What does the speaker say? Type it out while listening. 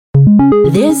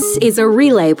This is a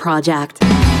relay project.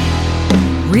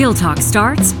 Real Talk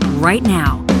starts right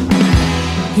now.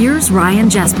 Here's Ryan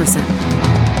Jesperson.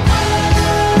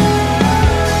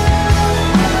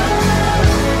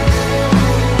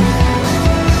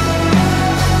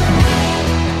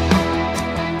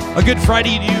 A good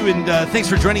Friday to you, and thanks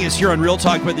for joining us here on Real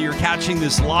Talk, whether you're catching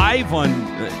this live on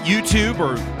YouTube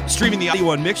or streaming the audio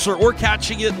on Mixer or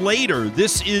catching it later.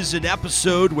 This is an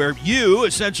episode where you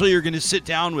essentially are going to sit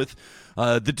down with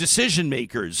the decision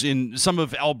makers in some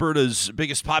of Alberta's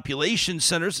biggest population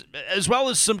centers, as well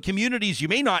as some communities you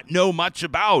may not know much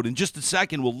about. In just a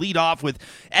second, we'll lead off with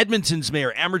Edmonton's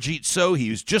Mayor Amarjeet Sohi,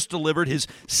 who's just delivered his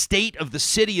State of the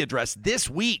City address this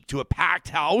week to a packed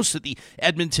house at the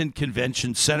Edmonton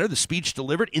Convention Centre. The speech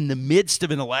delivered in the midst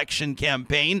of an election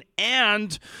campaign,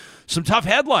 and some tough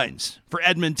headlines for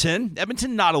Edmonton.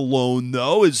 Edmonton not alone,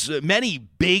 though, as many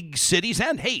big cities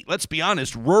and, hey, let's be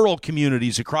honest, rural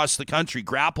communities across the country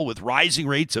grapple with rising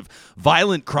rates of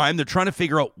violent crime. They're trying to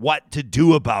figure out what to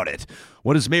do about it.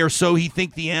 What does Mayor Sohi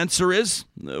think the answer is?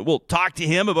 We'll talk to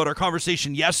him about our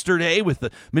conversation yesterday with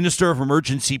the Minister of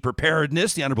Emergency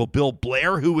Preparedness, the Honourable Bill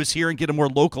Blair, who was here, and get a more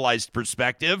localized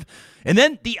perspective. And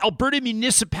then the Alberta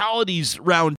Municipalities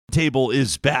Roundtable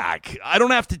is back. I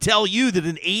don't have to tell you that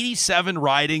in 87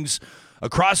 ridings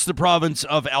across the province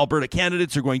of Alberta,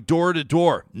 candidates are going door to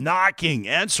door, knocking,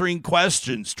 answering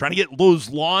questions, trying to get those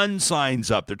lawn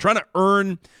signs up. They're trying to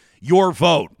earn your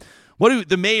vote. What do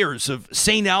the mayors of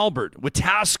St. Albert,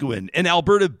 Wetaskiwin, and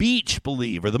Alberta Beach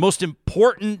believe are the most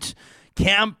important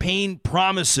campaign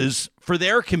promises for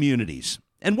their communities?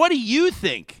 And what do you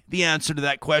think the answer to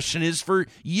that question is for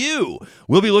you?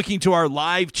 We'll be looking to our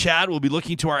live chat. We'll be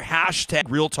looking to our hashtag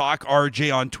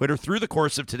RealTalkRJ on Twitter through the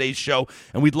course of today's show,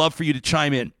 and we'd love for you to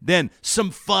chime in. Then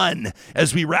some fun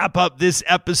as we wrap up this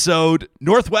episode.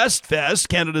 Northwest Fest,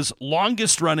 Canada's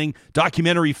longest-running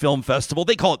documentary film festival.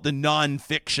 They call it the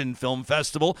Non-Fiction Film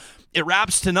Festival. It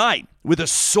wraps tonight with a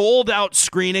sold-out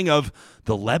screening of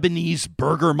The Lebanese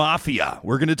Burger Mafia.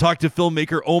 We're going to talk to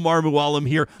filmmaker Omar Muallim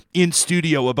here in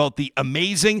studio about the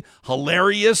amazing,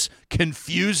 hilarious,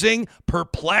 confusing,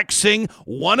 perplexing,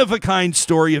 one-of-a-kind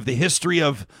story of the history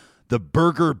of the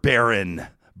Burger Baron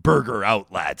burger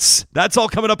outlets. That's all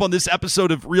coming up on this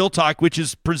episode of Real Talk, which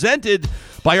is presented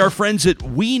by our friends at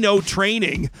We Know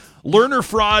Training. Learner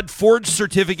fraud, forged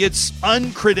certificates,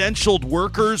 uncredentialed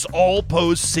workers all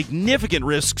pose significant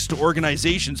risks to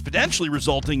organizations, potentially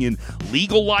resulting in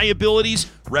legal liabilities,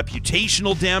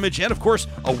 reputational damage, and of course,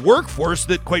 a workforce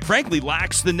that, quite frankly,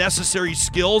 lacks the necessary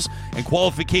skills and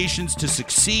qualifications to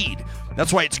succeed.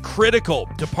 That's why it's critical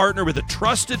to partner with a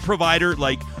trusted provider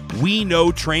like We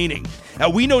Know Training.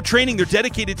 At We Know Training, they're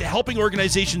dedicated to helping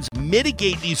organizations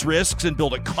mitigate these risks and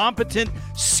build a competent,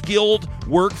 skilled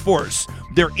workforce.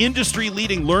 Their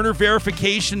industry-leading learner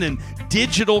verification and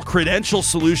digital credential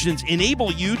solutions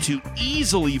enable you to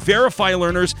easily verify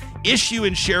learners, issue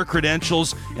and share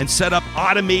credentials, and set up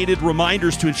automated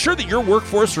reminders to ensure that your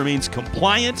workforce remains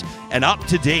compliant and up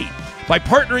to date. By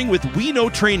partnering with We Know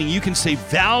Training, you can save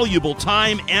valuable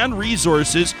time and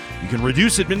resources. You can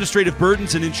reduce administrative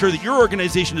burdens and ensure that your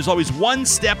organization is always one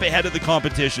step ahead of the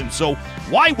competition. So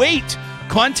why wait?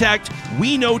 Contact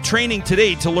We Know Training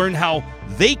today to learn how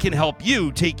they can help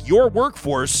you take your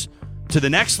workforce to the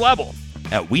next level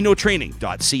at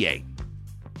weknowtraining.ca.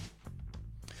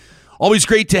 Always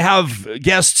great to have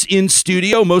guests in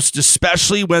studio, most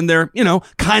especially when they're,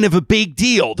 kind of a big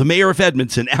deal. The mayor of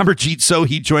Edmonton, Amarjeet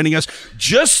Sohi, joining us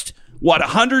just,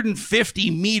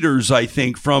 150 meters, I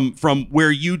think, from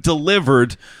where you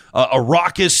delivered a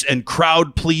raucous and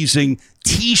crowd-pleasing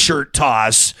T-shirt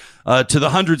toss to the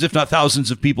hundreds, if not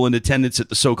thousands, of people in attendance at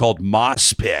the so-called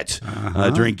Moss Pit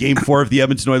during Game 4 of the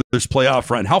Edmonton Oilers playoff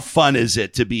run. How fun is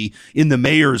it to be in the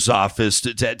mayor's office,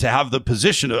 to have the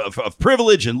position of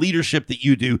privilege and leadership that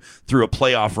you do through a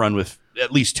playoff run with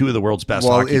at least two of the world's best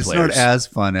hockey players? Well, it's not as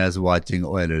fun as watching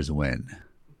Oilers win,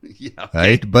 yeah, okay.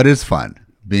 Right? But it's fun.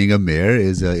 Being a mayor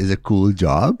is a cool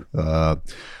job.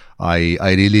 I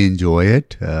really enjoy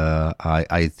it.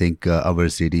 I think our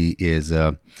city is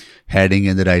heading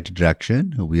in the right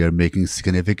direction. We are making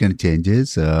significant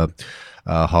changes.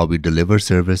 How we deliver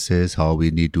services, how we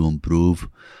need to improve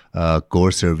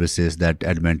core services that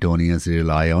Edmontonians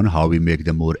rely on, how we make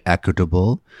them more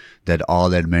equitable, that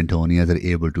all Edmontonians are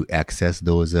able to access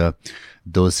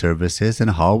those services,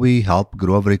 and how we help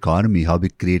grow our economy, how we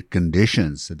create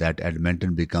conditions that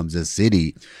Edmonton becomes a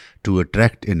city to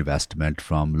attract investment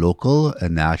from local,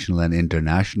 national, and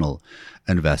international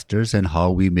investors, and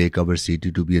how we make our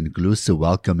city to be inclusive,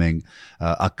 welcoming,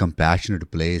 a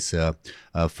compassionate place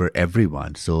for everyone.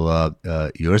 everyone. So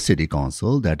your city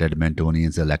council that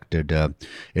Edmontonians elected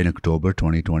in October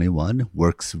 2021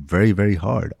 works very, very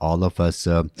hard. All of us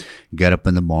get up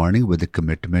in the morning with a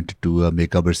commitment to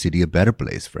make our city a better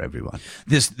place for everyone.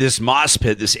 This moss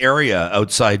pit, this area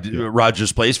outside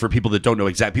Rogers Place, for people that don't know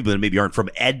exactly, people that maybe aren't from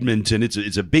Edmonton,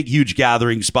 it's a big, huge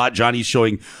gathering spot. Johnny's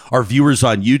showing our viewers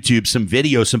on YouTube some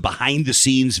video, some behind the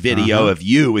scenes video of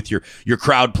you with your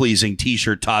crowd pleasing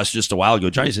t-shirt toss just a while ago.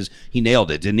 Johnny says he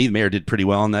nailed it, didn't he? The mayor did pretty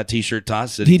well on that t-shirt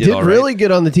toss. He did really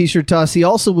good on the t-shirt toss. He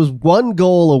also was one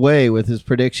goal away with his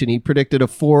prediction. He predicted a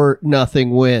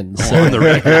 4-0 win. So. On the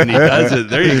record, and he does it.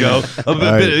 There you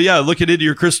go. Looking into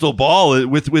your crystal ball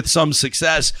with some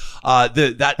success.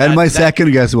 My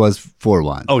second guess was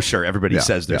 4-1. Oh, sure. Everybody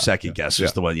says their second guess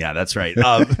was the one. Yeah, that's right.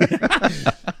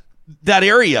 That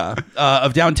area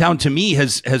of downtown, to me,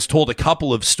 has told a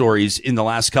couple of stories in the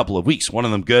last couple of weeks. One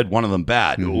of them good, one of them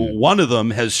bad. Mm-hmm. One of them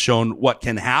has shown what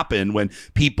can happen when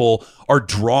people are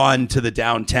drawn to the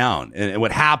downtown. And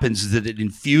what happens is that it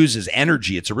infuses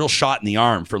energy. It's a real shot in the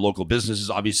arm for local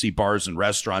businesses, obviously bars and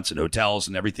restaurants and hotels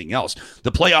and everything else.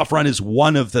 The playoff run is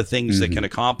one of the things that can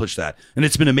accomplish that. And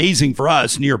it's been amazing for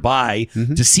us nearby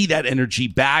to see that energy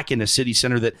back in a city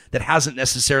center that hasn't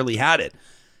necessarily had it.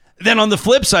 Then on the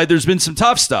flip side, there's been some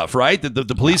tough stuff, right? That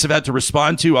the police have had to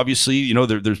respond to. Obviously,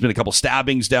 there's been a couple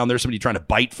stabbings down there. Somebody trying to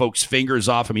bite folks' fingers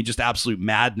off. I mean, just absolute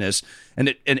madness.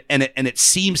 And it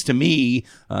seems to me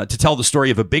to tell the story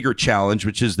of a bigger challenge,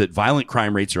 which is that violent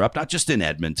crime rates are up, not just in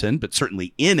Edmonton, but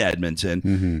certainly in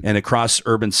Edmonton and across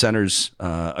urban centers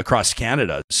across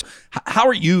Canada. So how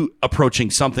are you approaching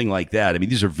something like that? I mean,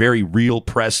 these are very real,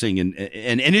 pressing and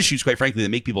issues, quite frankly, that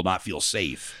make people not feel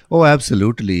safe. Oh,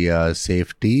 absolutely.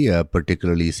 Safety,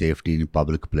 particularly safety in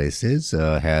public places,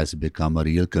 has become a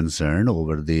real concern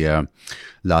over the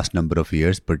last number of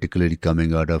years, particularly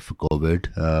coming out of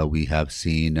COVID. We have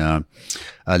seen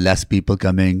less people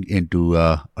coming into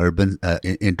urban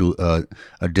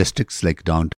districts like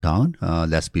downtown,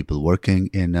 less people working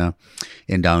in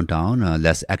downtown,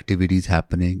 less activities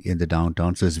happening in the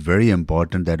downtown. So it's very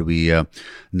important that we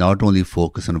not only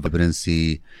focus on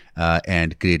vibrancy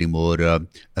and creating more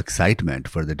excitement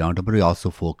for the downtown, but we also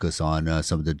focus on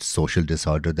some of the social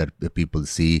disorder that people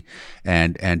see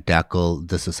and tackle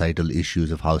the societal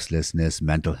issues of houselessness,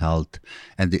 mental health,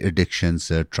 and the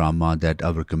addictions, trauma that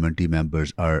our community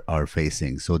members are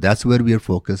facing. So that's where we are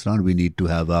focused on. We need to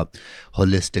have a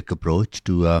holistic approach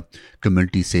to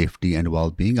community safety and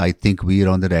well-being. I think we are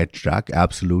on the right track.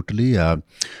 Absolutely.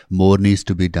 More needs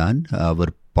to be done. Our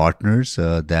partners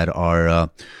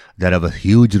that have a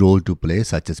huge role to play,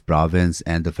 such as province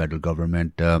and the federal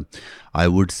government, I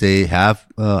would say have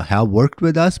worked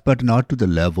with us, but not to the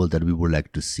level that we would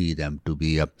like to see them to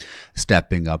be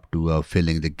stepping up to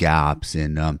filling the gaps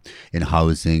in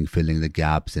housing, filling the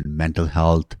gaps in mental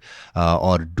health,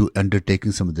 or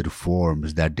undertaking some of the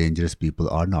reforms that dangerous people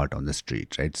are not on the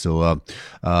street, right? So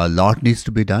a lot needs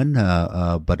to be done,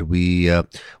 but we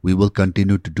will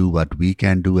continue to do what we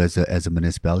can do as a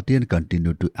municipality and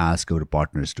continue to ask our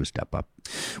partners to step up.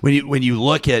 When you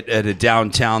look at a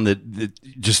downtown that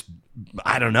just,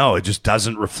 I don't know, it just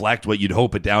doesn't reflect what you'd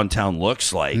hope a downtown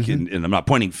looks like. And I'm not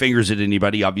pointing fingers at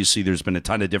anybody. Obviously, there's been a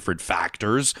ton of different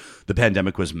factors. The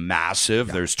pandemic was massive.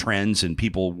 Yeah. There's trends in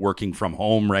people working from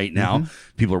home right now.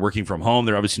 People are working from home.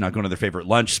 They're obviously not going to their favorite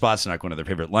lunch spots. They're not going to their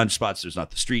favorite lunch spots. There's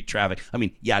not the street traffic. I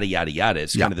mean, yada, yada, yada.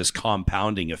 It's kind of this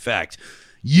compounding effect.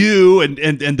 You and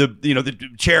the the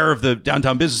chair of the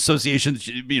Downtown Business Association,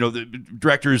 the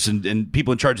directors and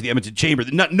people in charge of the Edmonton Chamber,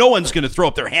 no one's going to throw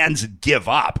up their hands and give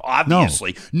up.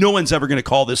 Obviously, no one's ever going to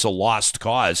call this a lost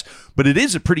cause, but it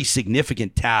is a pretty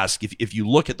significant task if you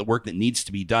look at the work that needs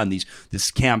to be done. This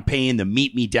campaign, the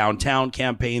Meet Me Downtown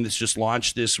campaign that's just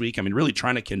launched this week. I mean, really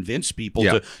trying to convince people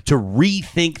to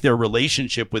rethink their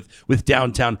relationship with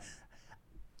downtown.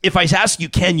 If I ask you,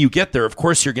 can you get there? Of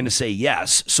course, you're going to say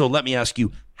yes. So let me ask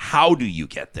you, how do you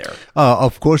get there?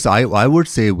 Of course, I would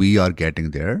say we are getting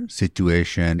there.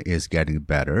 Situation is getting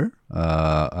better.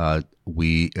 The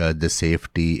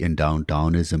safety in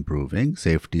downtown is improving.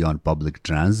 Safety on public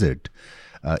transit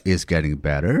is getting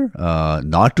better.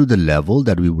 Not to the level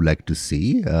that we would like to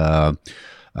see.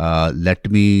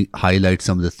 Let me highlight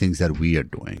some of the things that we are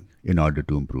doing in order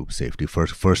to improve safety.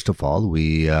 First of all,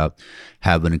 we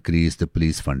have increased the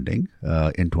police funding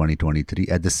in 2023.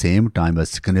 At the same time, a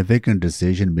significant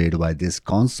decision made by this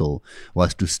council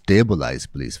was to stabilize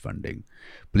police funding.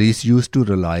 Police used to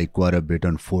rely quite a bit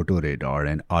on photo radar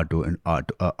and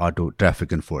auto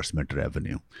traffic enforcement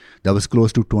revenue. That was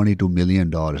close to $22 million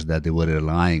that they were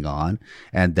relying on,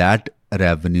 and that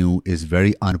revenue is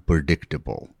very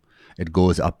unpredictable. It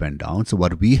goes up and down. So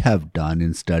what we have done,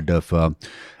 instead of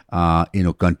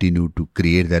continue to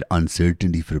create that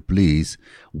uncertainty for police,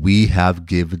 we have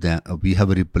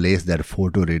replaced that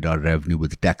photo radar revenue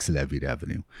with tax levy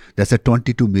revenue. That's a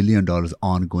 $22 million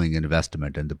ongoing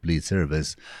investment in the police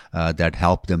service that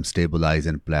help them stabilize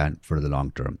and plan for the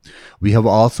long term. We have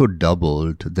also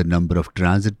doubled the number of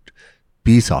transit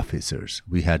peace officers.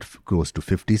 We had close to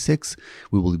 56.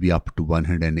 We will be up to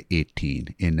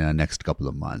 118 in the next couple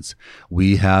of months.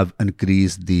 We have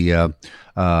increased the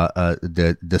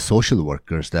social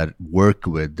workers that work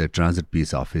with the transit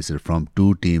peace officer from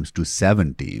 2 teams to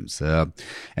 7 teams, and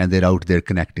they're out there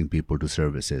connecting people to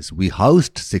services. We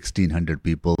housed 1,600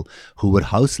 people who were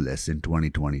houseless in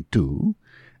 2022.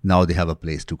 Now they have a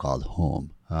place to call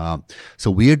home. So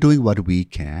we are doing what we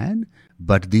can,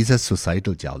 but these are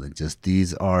societal challenges.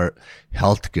 These are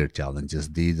healthcare challenges.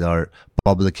 These are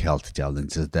public health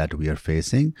challenges that we are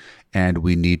facing, and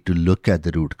we need to look at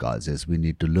the root causes. We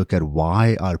need to look at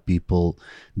why are people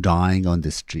dying on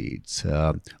the streets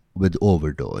with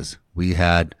overdose. We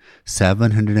had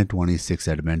 726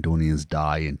 Edmontonians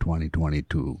die in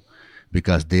 2022.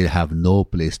 Because they have no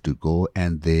place to go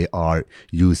and they are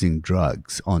using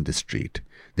drugs on the street.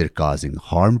 They're causing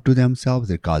harm to themselves,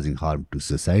 they're causing harm to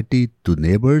society, to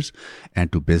neighbors, and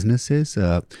to businesses,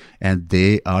 and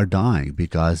they are dying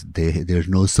because there's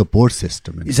no support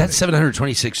system. Is that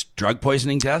 726 drug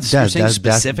poisoning deaths you're saying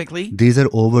specifically? These are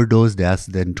overdose deaths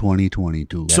in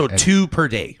 2022. So 2 per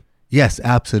day? Yes,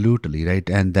 absolutely, right?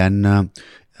 And then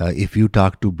if you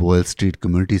talk to Boyle Street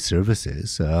Community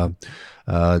Services,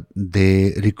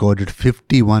 they recorded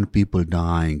 51 people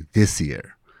dying this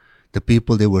year. The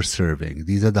people they were serving,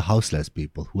 these are the houseless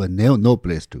people who had no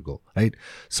place to go, right?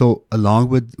 So along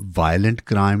with violent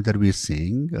crime that we're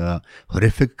seeing,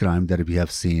 horrific crime that we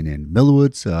have seen in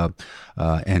Millwoods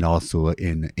and also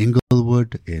in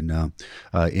Inglewood,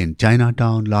 in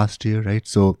Chinatown last year, right?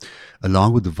 So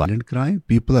along with the violent crime,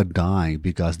 people are dying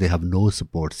because they have no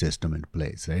support system in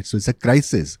place, right? So it's a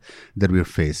crisis that we're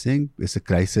facing. It's a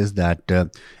crisis that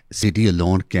city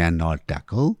alone cannot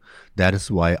tackle. That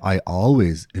is why I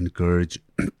always encourage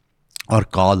or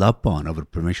call upon our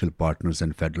provincial partners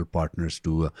and federal partners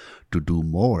to do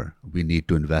more. We need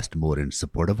to invest more in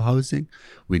supportive housing.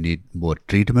 We need more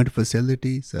treatment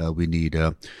facilities. We need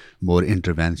more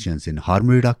interventions in harm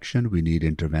reduction. We need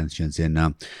interventions in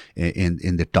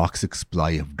the toxic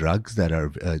supply of drugs that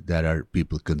are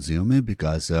people consuming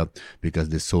because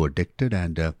they're so addicted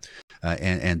and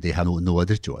they have no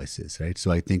other choices, right?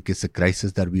 So I think it's a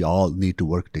crisis that we all need to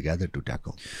work together to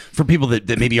tackle. For people that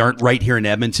maybe aren't right here in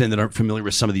Edmonton, that aren't familiar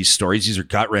with some of these stories, these are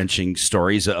gut-wrenching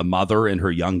stories. A mother and her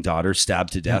young daughter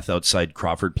stabbed to death outside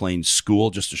Crawford Plains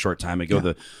School just a short time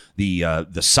ago. Yeah.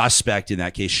 The suspect in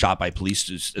that case, shot by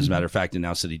police, as a matter of fact,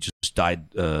 announced that he just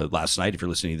died last night, if you're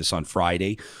listening to this on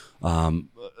Friday.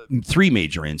 3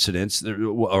 major incidents,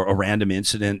 a random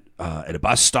incident at a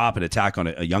bus stop, an attack on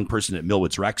a young person at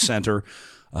Millwoods Rec Center.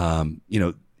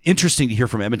 Interesting to hear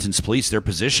from Edmonton's police, their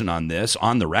position on this,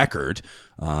 on the record.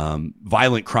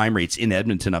 Violent crime rates in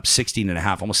Edmonton up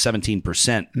 16.5%, almost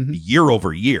 17% year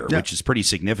over year, which is pretty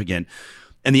significant.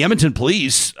 And the Edmonton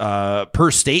police,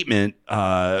 per statement,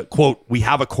 quote, "We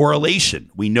have a correlation.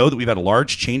 We know that we've had a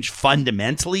large change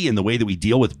fundamentally in the way that we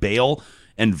deal with bail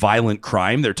and violent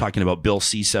crime." They're talking about Bill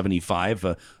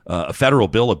C-75, a federal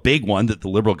bill, a big one that the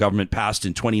Liberal government passed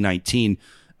in 2019,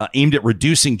 aimed at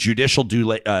reducing judicial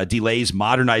delays,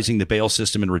 modernizing the bail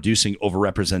system, and reducing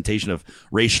overrepresentation of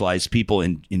racialized people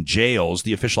in jails.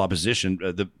 The official opposition,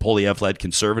 the Poilievre-led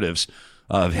Conservatives,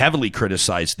 have heavily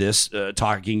criticized this,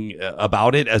 talking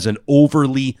about it as an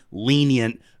overly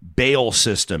lenient bail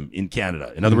system in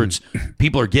Canada. In other words,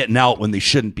 people are getting out when they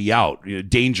shouldn't be out.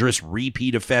 Dangerous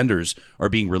repeat offenders are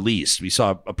being released. We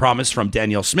saw a promise from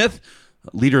Danielle Smith,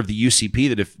 leader of the UCP,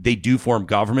 that if they do form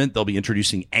government, they'll be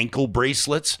introducing ankle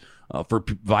bracelets for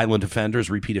violent offenders,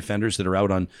 repeat offenders that are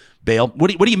out on bail. What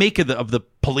do you make of the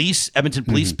police, Edmonton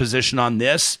police position on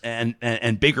this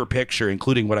and bigger picture,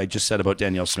 including what I just said about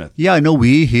Danielle Smith? Yeah, I know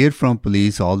we hear from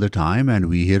police all the time, and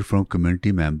we hear from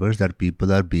community members that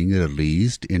people are being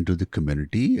released into the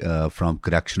community from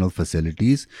correctional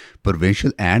facilities,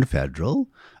 provincial and federal,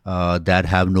 that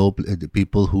have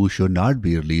people who should not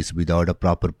be released without a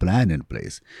proper plan in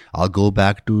place. I'll go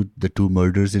back to the 2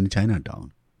 murders in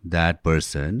Chinatown. That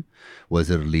person was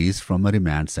released from a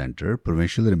remand center,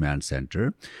 provincial remand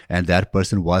center, and that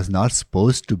person was not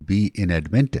supposed to be in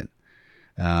Edmonton.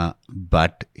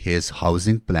 but his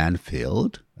housing plan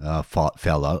failed.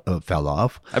 Fell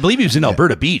off. I believe he was in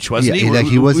Alberta Beach, wasn't he? Like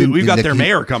We've got their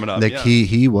mayor coming up.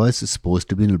 He was supposed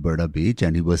to be in Alberta Beach,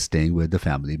 and he was staying with the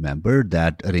family member.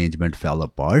 That arrangement fell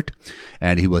apart,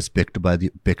 and he was picked up by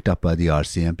the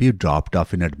RCMP, dropped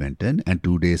off in Edmonton, and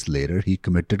 2 days later he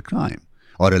committed crime.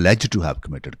 Or alleged to have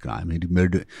committed crime. He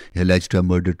alleged to have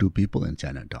murdered 2 people in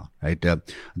Chinatown. Right,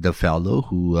 the fellow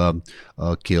who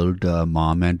killed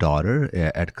mom and daughter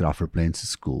at Crawford Plains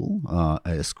School,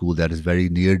 a school that is very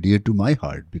near dear to my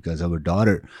heart because our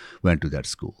daughter went to that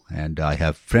school, and I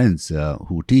have friends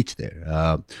who teach there.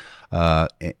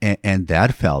 And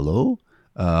that fellow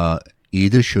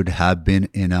either should have been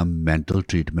in a mental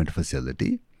treatment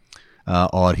facility.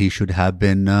 Or he should have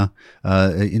been,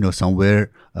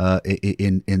 somewhere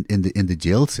in the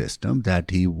jail system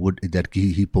that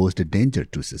he posed a danger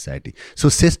to society. So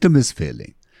system is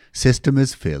failing. System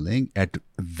is failing at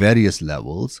various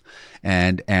levels,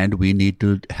 and we need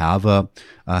to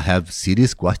have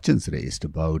serious questions raised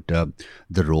about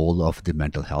the role of the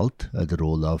mental health, the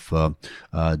role of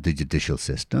the judicial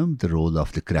system, the role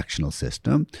of the correctional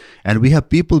system, and we have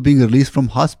people being released from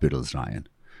hospitals, Ryan,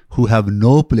 who have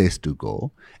no place to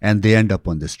go, and they end up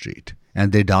on the street,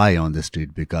 and they die on the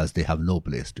street because they have no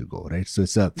place to go. Right. So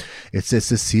it's a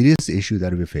serious issue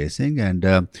that we're facing, and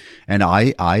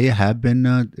I have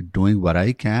been doing what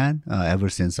I can ever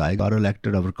since I got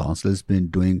elected. Our council has been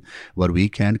doing what we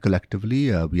can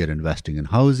collectively. We are investing in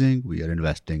housing. We are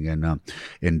investing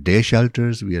in day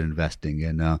shelters. We are investing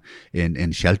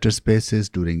in shelter spaces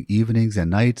during evenings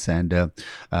and nights, and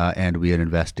we are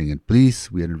investing in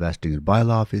police. We are investing in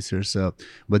bylaw officers.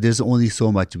 But there's only so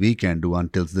much we can do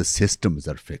until the systems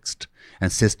are fixed,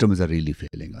 and systems are really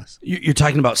failing us. You're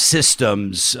talking about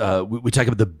systems. We talk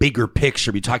about the bigger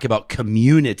picture. We talk about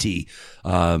community.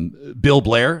 Bill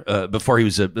Blair, before he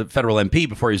was a federal MP,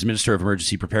 before he was Minister of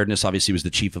Emergency Preparedness, obviously was the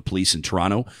chief of police in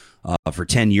Toronto for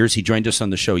 10 years. He joined us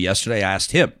on the show yesterday. I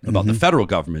asked him about the federal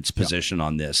government's position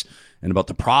on this and about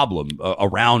the problem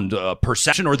around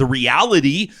perception or the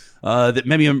reality that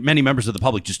many members of the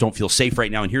public just don't feel safe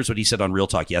right now. And here's what he said on Real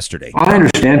Talk yesterday. I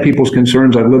understand people's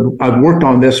concerns. I've worked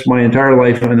on this my entire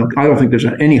life, and I don't think there's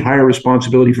any higher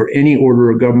responsibility for any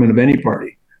order of government of any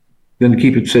party than to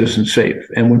keep its citizens safe.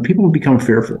 And when people become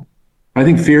fearful, I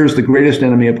think fear is the greatest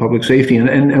enemy of public safety.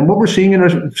 And what we're seeing in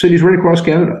our cities right across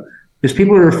Canada is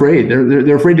people are afraid.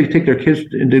 They're afraid to take their kids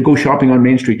to go shopping on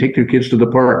Main Street, take their kids to the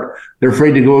park. They're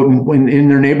afraid to go in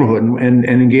their neighborhood and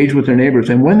engage with their neighbors.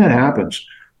 And when that happens,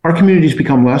 our communities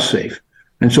become less safe.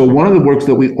 And so one of the works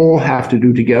that we all have to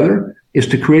do together is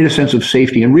to create a sense of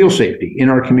safety and real safety in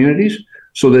our communities,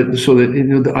 so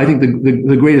that I think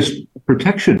the greatest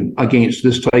protection against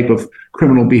this type of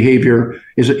criminal behavior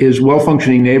is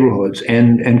well-functioning neighborhoods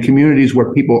and communities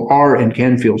where people are and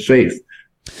can feel safe.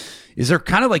 Is there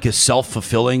kind of like a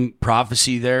self-fulfilling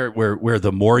prophecy there where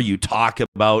the more you talk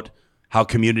about how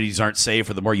communities aren't safe,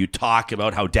 or the more you talk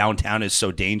about how downtown is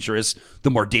so dangerous, the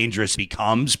more dangerous it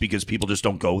becomes because people just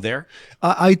don't go there?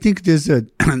 I think there's a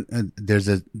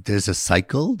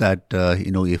cycle that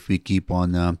if we keep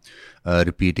on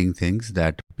repeating things,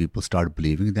 that people start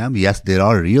believing them. Yes, there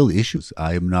are real issues.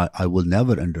 I will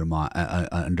never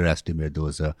underestimate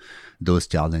those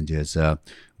challenges.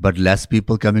 But less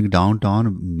people coming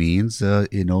downtown means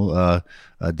the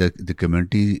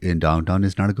community in downtown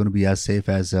is not going to be as safe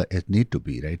as it need to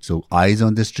be, right? So eyes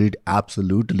on the street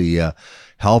absolutely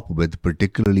help with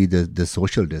particularly the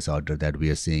social disorder that we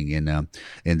are seeing in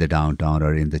the downtown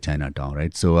or in the Chinatown,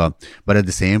 right? So, but at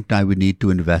the same time, we need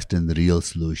to invest in the real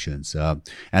solutions,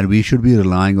 and we should be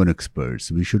relying on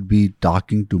experts. We should be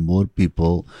talking to more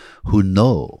people who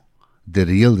know the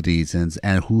real reasons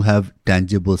and who have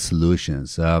tangible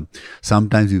solutions.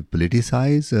 Sometimes we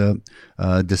politicize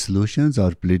the solutions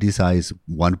or politicize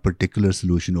one particular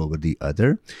solution over the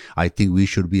other. I think we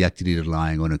should be actually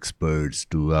relying on experts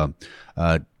to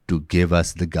give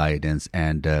us the guidance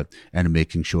and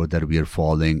making sure that we are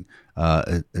following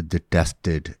the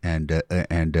tested and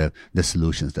the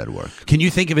solutions that work. Can you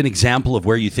think of an example of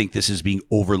where you think this is being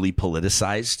overly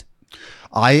politicized?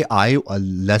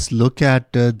 Let's look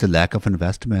at the lack of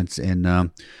investments in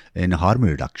harm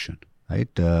reduction. Right,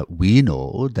 we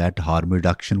know that harm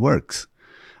reduction works.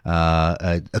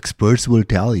 Experts will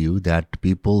tell you that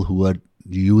people who are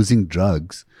using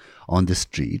drugs on the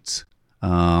streets,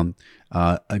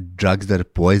 drugs that are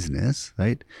poisonous,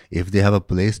 right? If they have a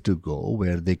place to go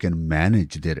where they can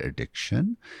manage their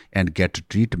addiction and get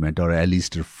treatment, or at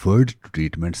least referred to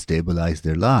treatment, stabilize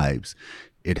their lives,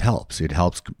 it helps. It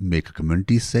helps make a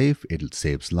community safe. It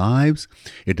saves lives.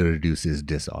 It reduces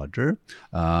disorder.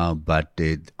 But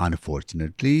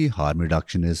unfortunately, harm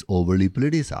reduction is overly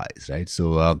politicized, right?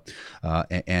 So,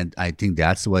 and I think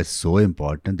that's why it's so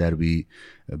important that we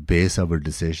base our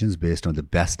decisions based on the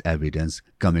best evidence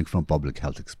coming from public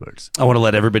health experts. I want to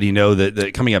let everybody know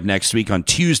that coming up next week on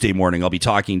Tuesday morning, I'll be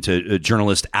talking to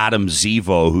journalist Adam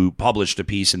Zivo, who published a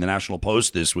piece in the National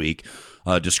Post this week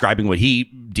describing what he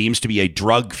deems to be a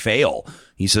drug fail.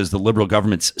 He says the Liberal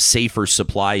government's safer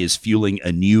supply is fueling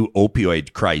a new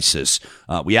opioid crisis.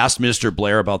 We asked Minister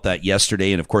Blair about that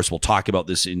yesterday, and of course, we'll talk about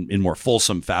this in more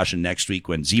fulsome fashion next week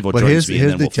when Zivo joins me.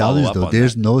 Here's the challenge, though.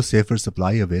 There's no safer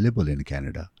supply available in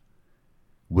Canada.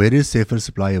 Where is safer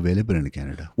supply available in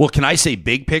Canada? Well, can I say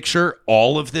big picture,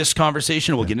 all of this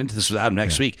conversation, we'll get into this with Adam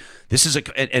next week. This is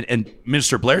and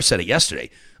Minister Blair said it yesterday.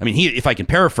 I mean, if I can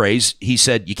paraphrase, he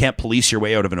said you can't police your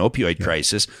way out of an opioid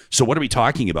crisis. So what are we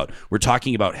talking about? We're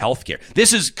talking about healthcare.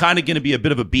 This is kind of going to be a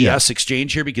bit of a BS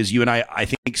exchange here because you and I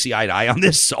think, see eye to eye on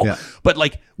this. So, but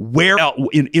like where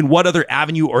in what other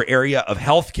avenue or area of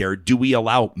healthcare do we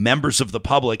allow members of the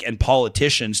public and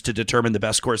politicians to determine the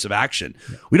best course of action?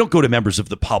 We don't go to members of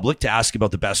the public to ask about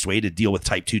the best way to deal with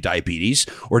type 2 diabetes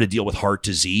or to deal with heart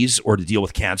disease or to deal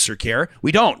with cancer care.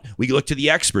 We don't. We look to the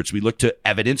experts. We look to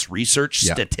evidence, research,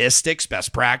 statistics,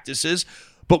 best practices.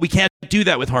 But we can't do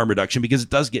that with harm reduction because it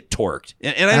does get torqued.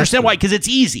 And I understand why, because it's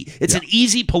easy. It's an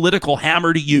easy political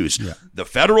hammer to use. The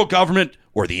federal government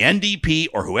or the NDP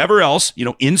or whoever else,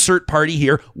 insert party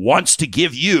here, wants to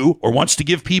give you or wants to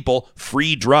give people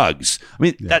free drugs. I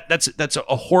mean, that's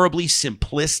a horribly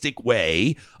simplistic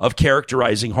way of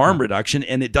characterizing harm reduction,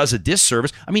 and it does a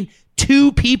disservice. I mean,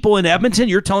 2 people in Edmonton,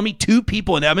 you're telling me 2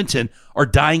 people in Edmonton are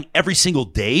dying every single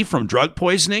day from drug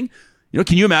poisoning?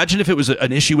 Can you imagine if it was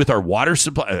an issue with our water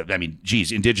supply? I mean,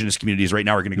 geez, Indigenous communities right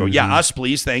now are going to go, yeah, us,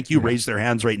 please, thank you, raise their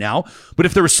hands right now. But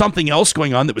if there was something else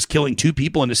going on that was killing 2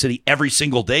 people in a city every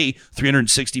single day,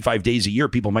 365 days a year,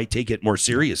 people might take it more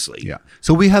seriously. Yeah.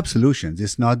 So we have solutions.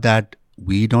 It's not that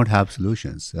we don't have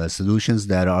solutions. Solutions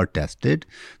that are tested,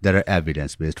 that are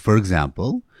evidence-based. For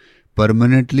example,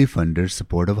 permanently funded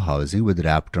supportive housing with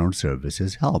wraparound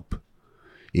services help.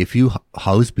 If you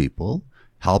house people,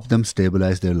 help them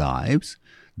stabilize their lives,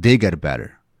 they get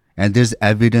better. And there's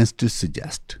evidence to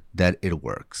suggest that it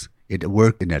works. It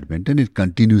worked in Edmonton. It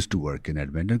continues to work in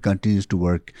Edmonton, continues to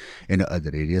work in other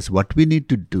areas. What we need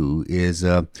to do is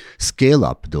scale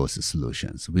up those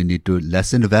solutions. We need to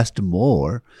invest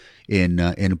more in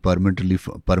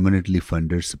permanently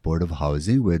funded supportive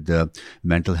housing with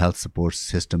mental health support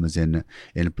systems in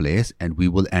place, and we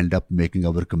will end up making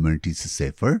our communities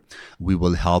safer. We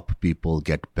will help people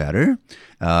get better,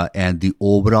 and the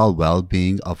overall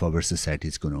well-being of our society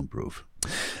is going to improve.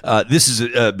 This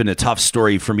has been a tough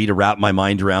story for me to wrap my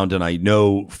mind around, and I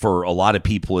know for a lot of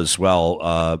people as well.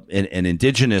 An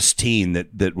Indigenous teen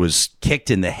that was kicked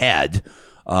in the head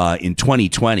in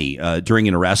 2020 during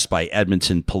an arrest by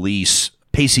Edmonton police.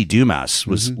 Pacey Dumas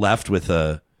was left with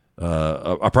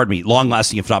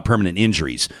long-lasting, if not permanent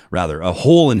injuries, rather, a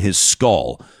hole in his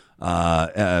skull.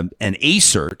 An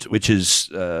ACERT, which is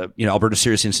Alberta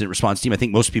Serious Incident Response Team, I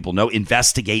think most people know,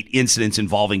 investigate incidents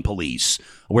involving police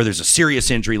where there's a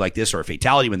serious injury like this or a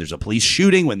fatality, when there's a police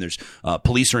shooting, when there's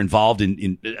police are involved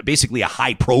in basically a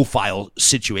high-profile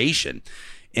situation.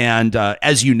 And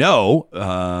as you know,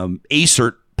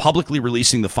 ACERT publicly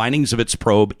releasing the findings of its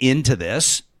probe into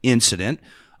this incident,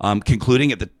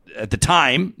 concluding at the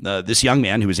time, this young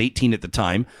man who was 18 at the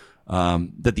time,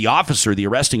 that the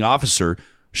arresting officer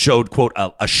showed, quote,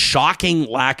 a shocking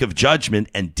lack of judgment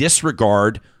and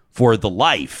disregard for the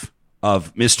life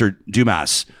of Mr.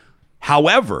 Dumas.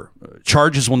 However,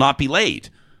 charges will not be laid.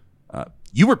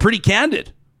 You were pretty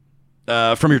candid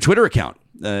from your Twitter account.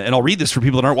 And I'll read this for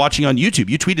people that aren't watching on YouTube.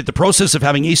 You tweeted, the process of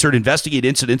having ACERT investigate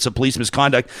incidents of police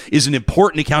misconduct is an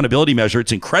important accountability measure.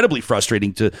 It's incredibly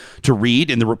frustrating to read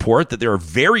in the report that there are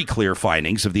very clear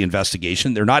findings of the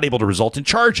investigation. They're not able to result in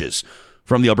charges.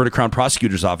 From the Alberta Crown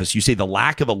Prosecutor's Office, you say the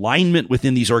lack of alignment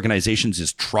within these organizations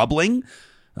is troubling.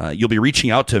 You'll be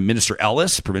reaching out to Minister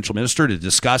Ellis, provincial minister, to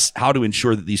discuss how to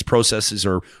ensure that these processes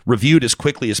are reviewed as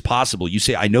quickly as possible. You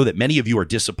say, I know that many of you are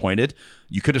disappointed.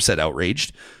 You could have said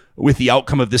outraged with the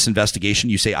outcome of this investigation.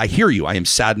 You say, I hear you. I am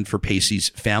saddened for Pacey's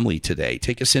family today.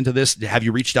 Take us into this. Have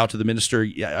you reached out to the minister?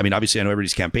 Yeah, I mean, obviously, I know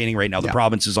everybody's campaigning right now. The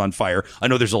province is on fire. I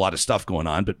know there's a lot of stuff going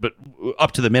on, but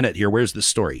up to the minute here, where's this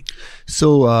story?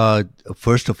 So,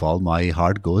 first of all, my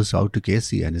heart goes out to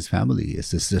Casey and his family.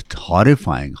 It's just a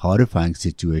horrifying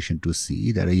situation to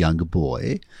see that a young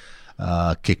boy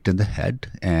kicked in the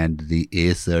head, and the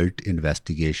ACERT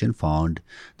investigation found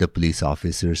the police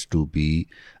officers to be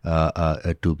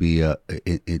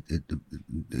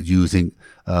using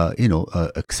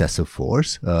excessive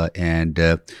force, and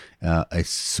it's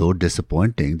so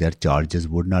disappointing that charges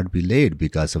would not be laid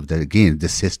because of that. Again, the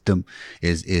system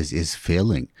is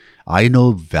failing. I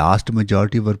know vast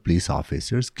majority of our police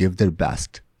officers give their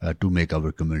best to make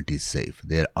our communities safe.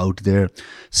 They're out there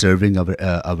serving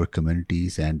our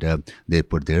communities, and they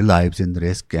put their lives in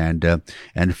risk. And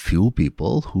few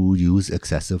people who use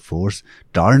excessive force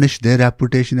tarnish their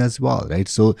reputation as well, right?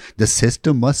 So the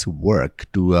system must work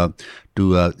to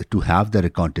have that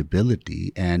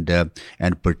accountability and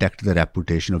protect the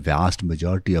reputation of vast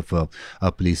majority of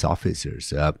police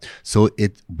officers. So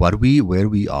where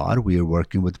we are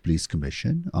working with Police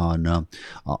Commission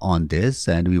on this,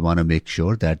 and we want to make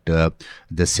sure that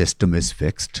the system is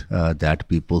fixed. That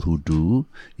people who do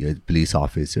police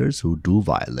officers who do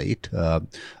violate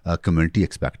community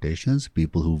expectations,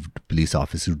 police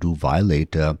officers who do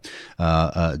violate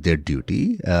their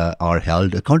duty are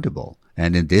held accountable.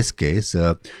 And in this case,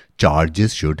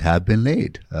 charges should have been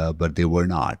laid, but they were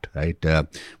not, right?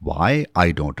 Why?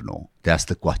 I don't know. That's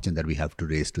the question that we have to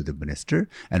raise to the minister,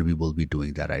 and we will be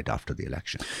doing that right after the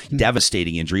election.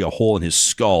 Devastating injury, a hole in his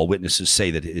skull. Witnesses say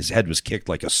that his head was kicked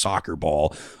like a soccer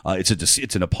ball.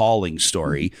 It's an appalling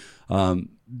story.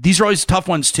 These are always tough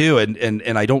ones too,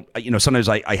 and I don't, sometimes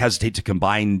I hesitate to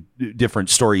combine different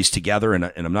stories together, and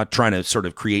I'm not trying to sort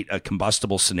of create a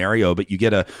combustible scenario, but you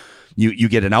get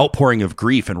an outpouring of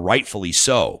grief, and rightfully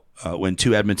so, when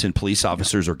two Edmonton police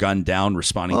officers are gunned down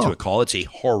responding to a call. It's a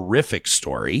horrific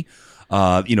story.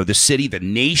 The city, the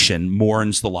nation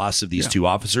mourns the loss of these two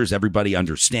officers. Everybody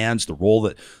understands the role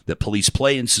that police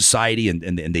play in society,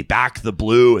 and they back the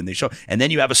blue, and they show. And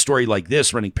then you have a story like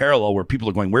this running parallel where people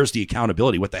are going, where's the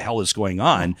accountability? What the hell is going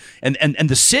on? And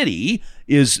the city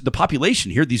is the population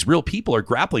here. These real people are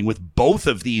grappling with both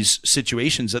of these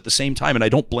situations at the same time. And I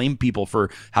don't blame people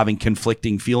for having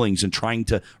conflicting feelings and trying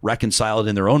to reconcile it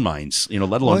in their own minds,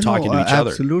 let alone talking to each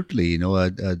other. Absolutely.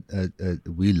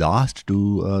 We lost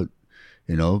to,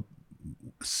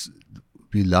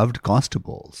 we loved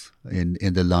constables in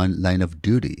the line of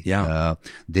duty. Yeah.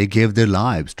 They gave their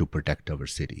lives to protect our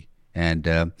city. And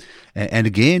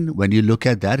again, when you look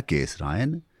at that case,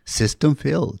 Ryan, system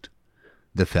failed.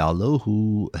 The fellow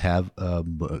who have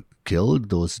killed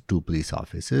those two police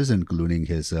officers, including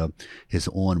his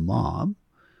own mom,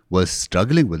 was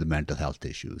struggling with mental health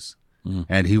issues.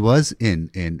 And he was in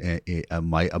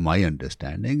my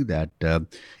understanding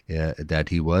that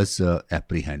he was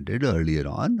apprehended earlier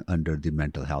on under the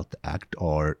Mental Health Act,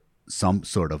 or some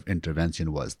sort of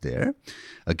intervention was there.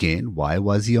 Again, why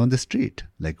was he on the street?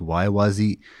 Like, why was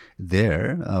he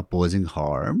there posing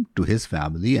harm to his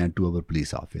family and to our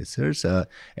police officers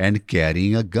and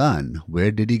carrying a gun?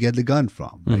 Where did he get the gun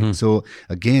from? Right? So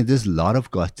again, there's a lot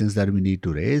of questions that we need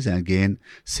to raise. And again,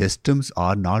 systems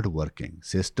are not working.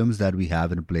 Systems that we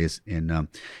have in place in the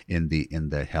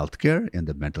healthcare, in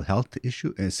the mental health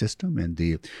issue system, in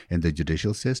the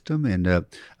judicial system, in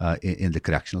the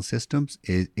correctional systems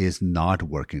is not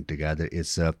working together.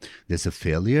 There's a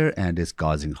failure, and it's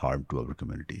causing harm to our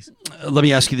communities. Let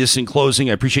me ask you this in closing.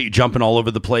 I appreciate you jumping all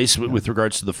over the place with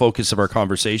regards to the focus of our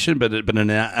conversation, but an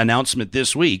announcement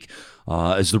this week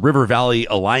as the River Valley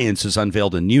Alliance has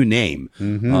unveiled a new name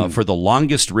for the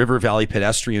longest River Valley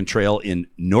pedestrian trail in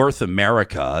North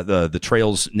America. The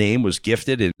trail's name was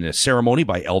gifted in a ceremony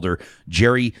by Elder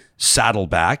Jerry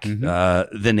Saddleback.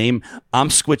 The name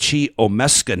Amsquitchie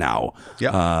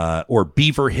Omeskanow, or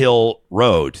Beaver Hill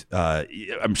Road.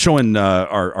 I'm showing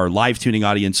our live tuning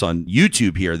audience on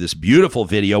YouTube here this beautiful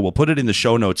video. We'll put it in the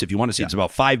show notes if you want to see. It's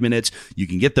about 5 minutes. You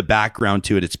can get the background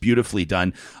to it. It's beautifully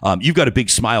done. You've got a big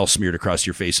smile smeared across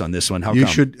your face on this one. How you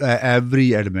come? Should every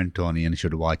Edmontonian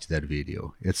should watch that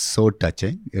video. It's so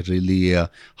touching. It really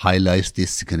highlights the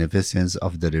significance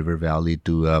of the River Valley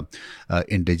to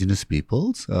Indigenous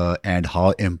peoples and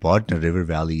how important River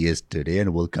Valley is today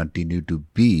and will continue to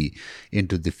be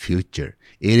into the future.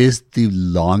 It is the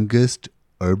longest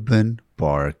urban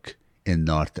park in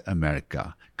North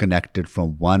America, connected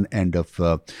from one end of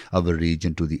a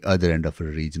region to the other end of a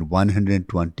region,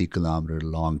 120 kilometer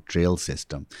long trail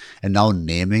system. And now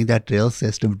naming that trail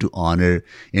system to honor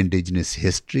Indigenous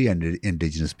history and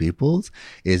Indigenous peoples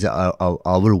is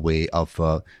our way of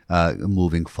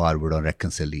moving forward on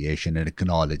reconciliation and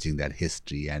acknowledging that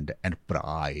history and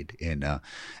pride in our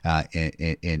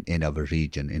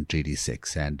region in Treaty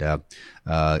 6. And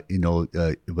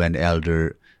when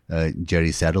Elder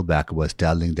Jerry Saddleback was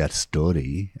telling that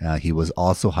story, he was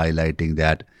also highlighting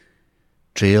that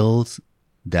trails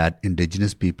that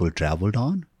Indigenous people traveled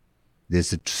on,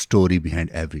 there's a story behind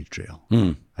every trail,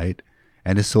 right?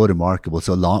 And it's so remarkable.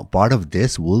 So part of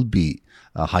this will be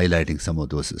highlighting some of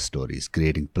those stories,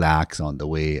 creating plaques on the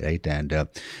way, right, and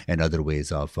other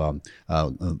ways of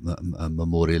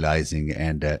memorializing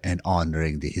and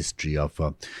honoring the history of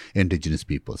Indigenous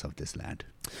peoples of this land.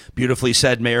 Beautifully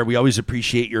said, Mayor. We always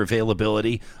appreciate your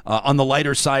availability. On the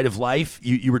lighter side of life,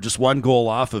 you were just one goal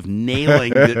off of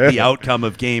nailing the outcome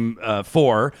of Game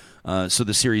 4. So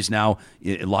the series now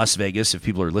in Las Vegas, if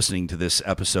people are listening to this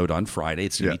episode on Friday,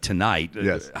 it's going to be tonight.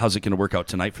 Yes. How's it going to work out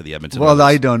tonight for the Edmonton Well, Oilers?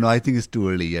 I don't know. I think it's too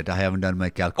early yet. I haven't done my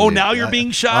calculation. Oh, now you're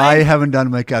being shy? I haven't done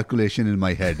my calculation in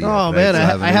my head yet. Oh, right? man, So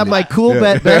I have my cool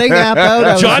betting app out.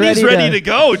 I was Johnny's ready to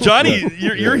go. Johnny,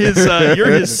 you're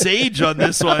his sage on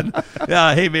this one.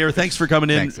 Hey, Mayor, thanks for coming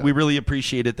in. Thanks, we really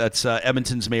appreciate it. That's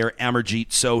Edmonton's Mayor Amarjeet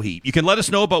Sohi. You can let us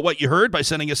know about what you heard by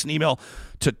sending us an email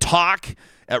to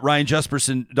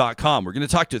talk@ryanjesperson.com. We're going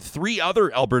to talk to 3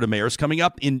 other Alberta mayors coming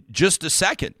up in just a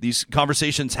second. These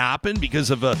conversations happen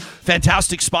because of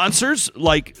fantastic sponsors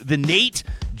like the Nate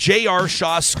J.R.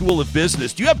 Shaw School of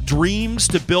Business. Do you have dreams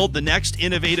to build the next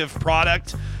innovative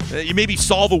product? You maybe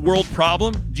solve a world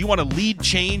problem? Do you want to lead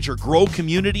change or grow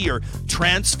community or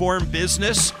transform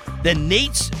business? Then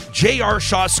Nate's J.R.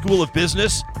 Shaw School of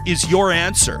Business is your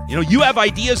answer. You have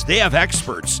ideas, they have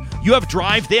experts. You have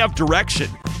drive, they have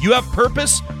direction. You have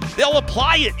purpose, they'll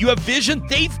apply it. You have vision,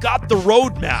 they've got the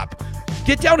roadmap.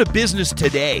 Get down to business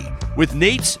today with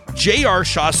Nate's J.R.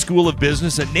 Shaw School of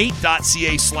Business at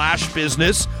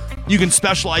nate.ca/business. You can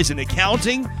specialize in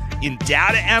accounting, in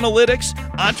data analytics,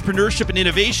 entrepreneurship and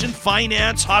innovation,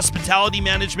 finance, hospitality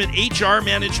management, HR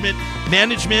management,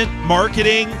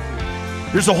 marketing.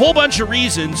 There's a whole bunch of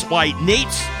reasons why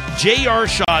Nate's J.R.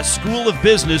 Shaw School of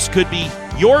Business could be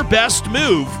your best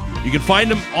move. You can find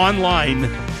them online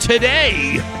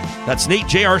today. That's Nate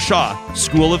J.R. Shaw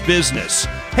School of Business.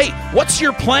 Hey, what's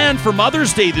your plan for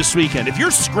Mother's Day this weekend? If you're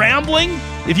scrambling,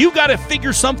 if you've got to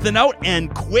figure something out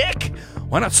and quick,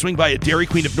 why not swing by a Dairy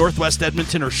Queen of Northwest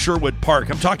Edmonton or Sherwood Park?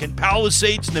 I'm talking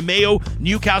Palisades, Nemeo,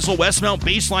 Newcastle, Westmount,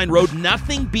 Baseline Road.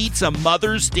 Nothing beats a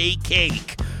Mother's Day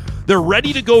cake. They're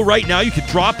ready to go right now. You could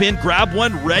drop in, grab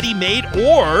one ready-made,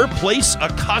 or place a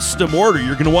custom order.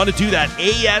 You're going to want to do that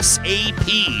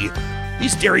ASAP.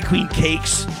 These Dairy Queen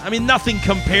cakes, nothing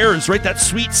compares, right? That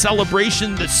sweet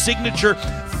celebration, the signature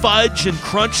fudge and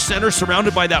crunch center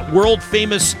surrounded by that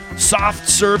world-famous soft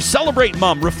serve. Celebrate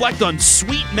Mom. Reflect on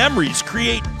sweet memories.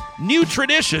 Create new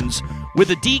traditions with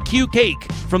a DQ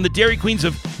cake from the Dairy Queens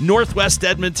of Northwest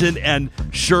Edmonton and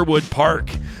Sherwood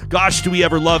Park. Gosh, do we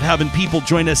ever love having people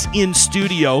join us in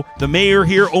studio. The mayor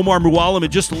here, Omar Mualim, in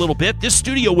just a little bit. This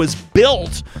studio was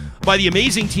built by the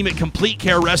amazing team at Complete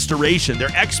Care Restoration.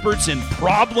 They're experts in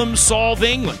problem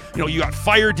solving. You got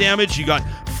fire damage, you got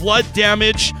flood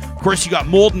damage, of course you got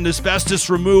mold and asbestos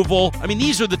removal.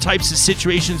 These are the types of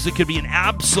situations that could be an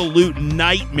absolute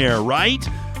nightmare, right?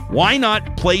 Why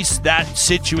not place that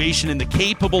situation in the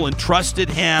capable and trusted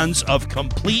hands of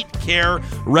Complete Care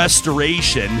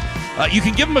Restoration? You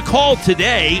can give them a call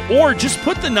today or just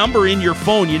put the number in your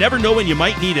phone. You never know when you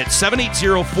might need it.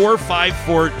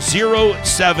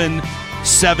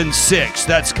 780-454-0776.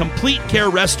 That's Complete Care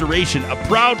Restoration, a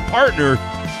proud partner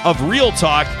of Real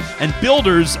Talk and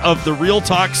builders of the Real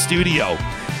Talk studio.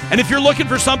 And if you're looking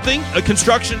for something, a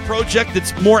construction project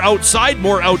that's more outside,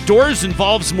 more outdoors,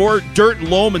 involves more dirt,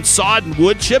 loam, and sod and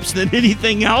wood chips than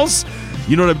anything else,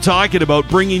 you know what I'm talking about,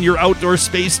 bringing your outdoor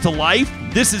space to life.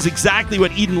 This is exactly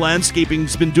what Eden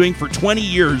Landscaping's been doing for 20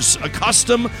 years. A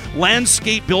custom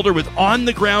landscape builder with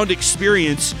on-the-ground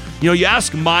experience. You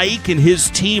ask Mike and his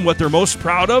team what they're most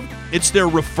proud of. It's their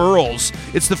referrals.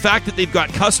 It's the fact that they've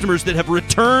got customers that have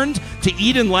returned to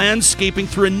Eden Landscaping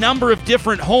through a number of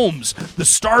different homes. The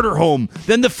starter home,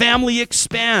 then the family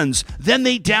expands, then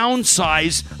they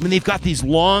downsize. They've got these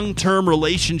long-term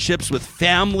relationships with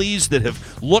families that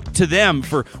have looked to them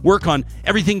for work on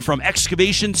everything from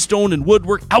excavation, stone and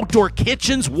woodwork, outdoor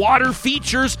kitchens, water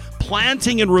features,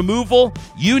 planting and removal,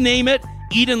 you name it.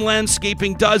 Eden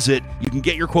Landscaping does it. You can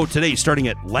get your quote today starting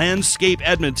at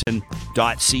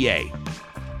landscapeedmonton.ca.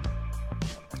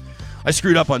 I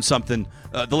screwed up on something.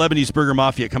 The Lebanese Burger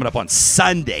Mafia coming up on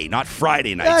Sunday, not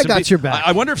Friday night. I got your back.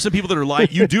 I wonder if some people that are lying,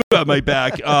 you do have my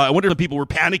back. I wonder if people were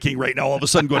panicking right now all of a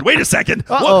sudden going, wait a second,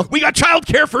 we got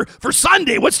childcare for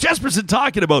Sunday. What's Jesperson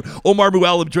talking about? Omar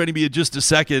Mualim joining me in just a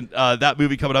second. That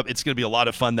movie coming up, it's going to be a lot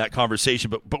of fun, that conversation.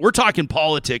 But we're talking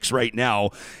politics right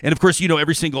now. And of course,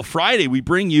 every single Friday we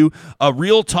bring you a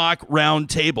Real Talk round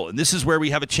table. And this is where we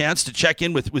have a chance to check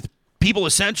in with people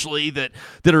essentially that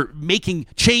are making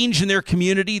change in their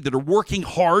community, that are working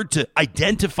hard to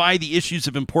identify the issues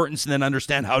of importance and then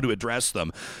understand how to address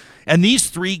them. And these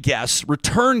three guests,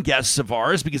 return guests of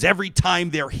ours, because every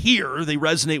time they're here, they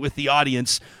resonate with the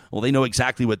audience. Well, they know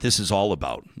exactly what this is all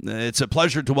about. It's a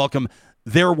pleasure to welcome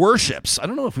their worships. I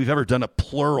don't know if we've ever done a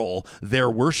plural, their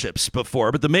worships,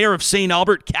 before, but the mayor of St.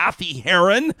 Albert, Kathy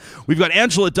Heron. We've got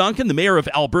Angela Duncan, the mayor of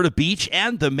Alberta Beach,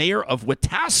 and the mayor of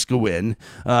Wetaskiwin,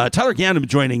 Tyler Gandam,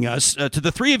 joining us. To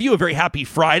the three of you, a very happy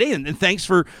Friday, and thanks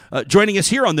for joining us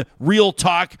here on the Real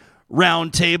Talk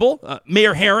Roundtable.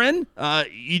 Mayor Heron,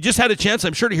 you just had a chance,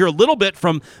 I'm sure, to hear a little bit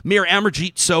from Mayor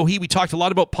Amarjeet Sohi. We talked a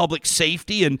lot about public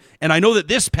safety, and I know that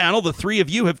this panel, the three of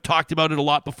you, have talked about it a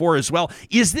lot before as well.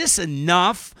 Is this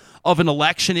enough of an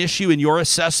election issue in your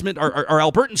assessment? Are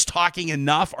Albertans talking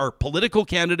enough? Are political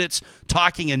candidates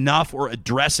talking enough or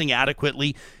addressing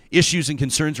adequately issues and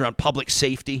concerns around public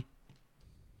safety?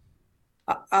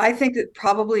 I think that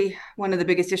probably one of the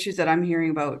biggest issues that I'm hearing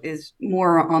about is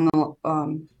more on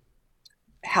the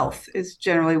health is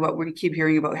generally what we keep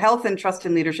hearing about. Health and trust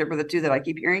in leadership are the two that I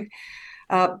keep hearing.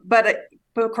 But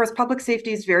of course, public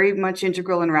safety is very much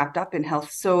integral and wrapped up in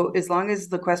health. So as long as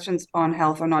the questions on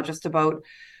health are not just about,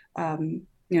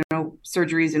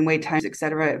 surgeries and wait times, et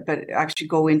cetera, but actually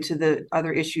go into the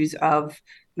other issues of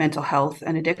mental health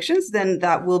and addictions, then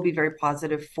that will be very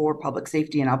positive for public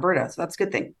safety in Alberta. So that's a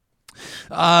good thing.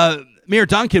 Mayor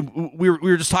Duncan, we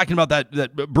were just talking about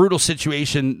that brutal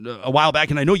situation a while back,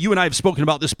 and I know you and I have spoken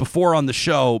about this before on the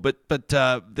show, but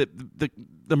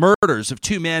the murders of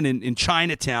two men in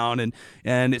Chinatown, and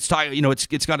it's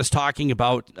got us talking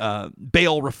about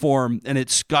bail reform, and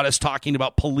it's got us talking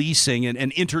about policing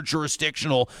and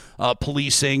interjurisdictional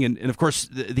policing, and of course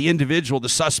the individual, the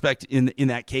suspect in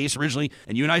that case originally,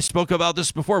 and you and I spoke about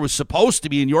this before, was supposed to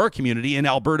be in your community in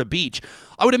Alberta Beach.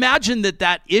 I would imagine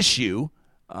that issue,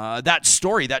 that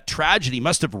story, that tragedy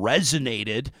must have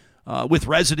resonated with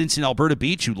residents in Alberta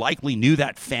Beach who likely knew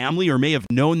that family or may have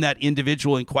known that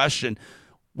individual in question.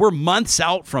 We're months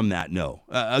out from that,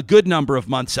 a good number of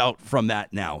months out from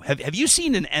that now. Have you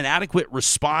seen an adequate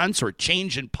response or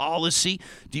change in policy?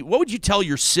 What would you tell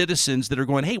your citizens that are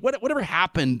going, hey, whatever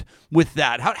happened with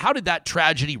that? How did that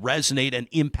tragedy resonate and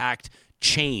impact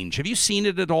change? Have you seen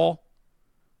it at all?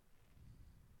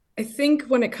 I think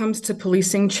when it comes to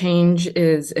policing, change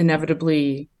is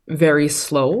inevitably very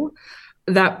slow.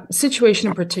 That situation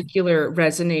in particular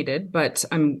resonated, but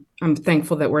I'm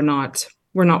thankful that we're not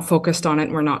focused on it.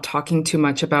 And we're not talking too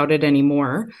much about it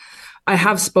anymore. I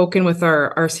have spoken with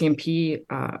our RCMP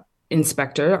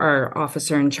inspector, our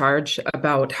officer in charge,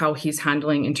 about how he's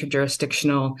handling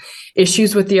interjurisdictional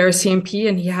issues with the RCMP,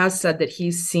 and he has said that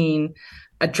he's seen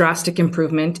a drastic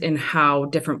improvement in how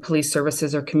different police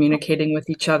services are communicating with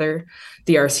each other.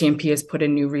 The RCMP has put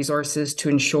in new resources to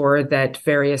ensure that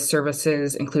various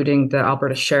services, including the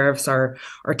Alberta sheriffs, are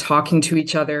talking to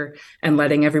each other and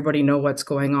letting everybody know what's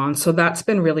going on. So that's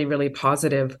been really, really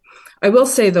positive. I will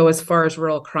say, though, as far as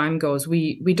rural crime goes,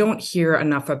 we don't hear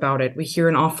enough about it. We hear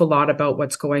an awful lot about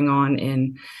what's going on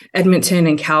in Edmonton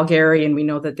and Calgary, and we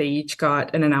know that they each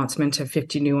got an announcement of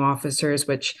 50 new officers,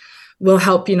 which will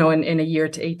help, in a year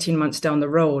to 18 months down the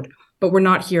road. But we're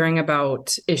not hearing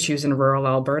about issues in rural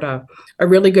Alberta. A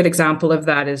really good example of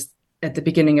that is at the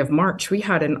beginning of March, we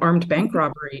had an armed bank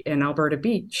robbery in Alberta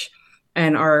Beach,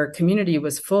 and our community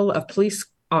was full of police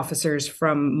officers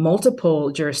from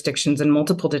multiple jurisdictions and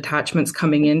multiple detachments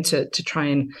coming in to try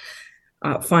and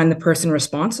find the person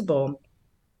responsible.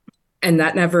 And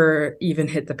that never even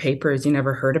hit the papers. You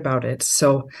never heard about it.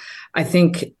 So I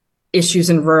think issues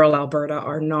in rural Alberta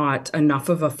are not enough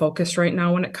of a focus right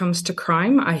now when it comes to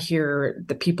crime. I hear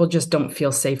that people just don't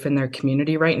feel safe in their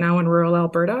community right now in rural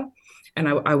Alberta. And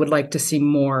I would like to see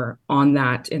more on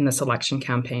that in this election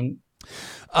campaign.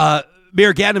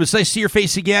 Mayor Gandam, it's nice to see your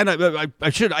face again.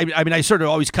 I sort of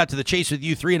always cut to the chase with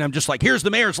you three, and I'm just like, here's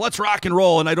the mayors, let's rock and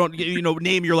roll. And I don't,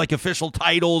 name your official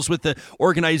titles with the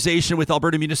organization with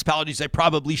Alberta municipalities. I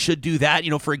probably should do that.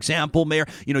 For example, Mayor,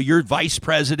 you're vice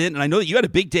president, and I know that you had a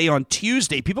big day on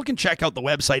Tuesday. People can check out the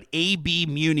website,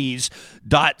 abmunis.ca.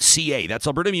 That's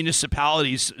Alberta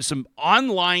Municipalities, some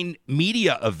online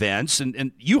media events,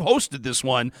 and you hosted this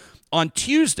one on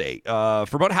Tuesday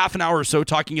for about half an hour or so,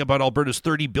 talking about Alberta's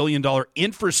 $30 billion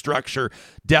infrastructure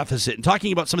deficit and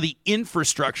talking about some of the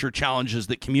infrastructure challenges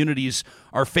that communities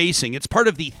are facing. It's part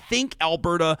of the Think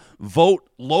Alberta, Vote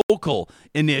Local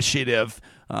initiative.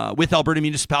 with Alberta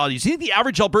municipalities. Do you think the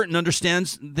average Albertan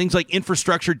understands things like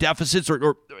infrastructure deficits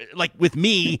or like with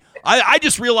me, I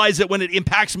just realize that when it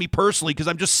impacts me personally because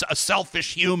I'm just a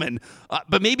selfish human,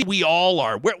 but maybe we all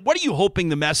are. What are you hoping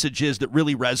the message is that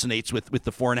really resonates with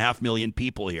the 4.5 million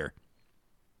people here?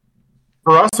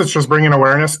 For us, it's just bringing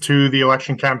awareness to the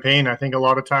election campaign. I think a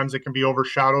lot of times it can be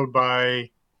overshadowed by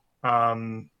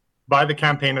the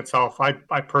campaign itself.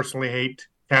 I personally hate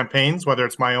campaigns, whether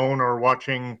it's my own or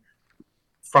watching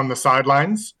from the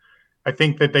sidelines. I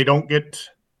think that they don't get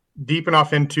deep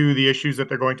enough into the issues that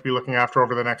they're going to be looking after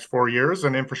over the next 4 years,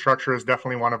 and infrastructure is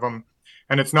definitely one of them.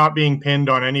 And it's not being pinned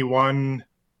on any one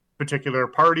particular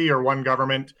party or one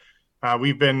government.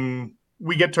 We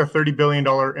get to a $30 billion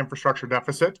infrastructure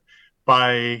deficit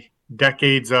by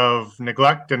decades of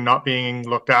neglect and not being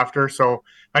looked after. So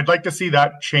I'd like to see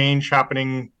that change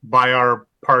happening by our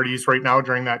parties right now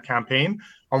during that campaign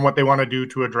on what they want to do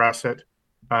to address it.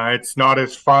 It's not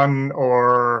as fun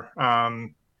or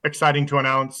exciting to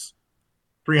announce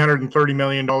 $330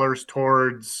 million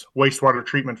towards wastewater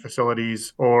treatment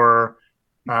facilities or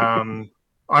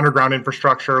underground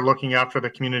infrastructure, looking after the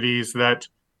communities that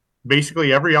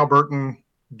basically every Albertan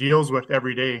deals with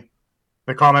every day.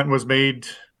 The comment was made,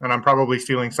 and I'm probably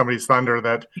stealing somebody's thunder,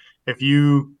 that if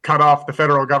you cut off the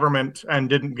federal government and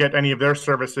didn't get any of their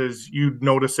services, you'd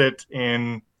notice it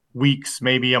in weeks,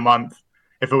 maybe a month.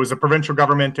 If it was a provincial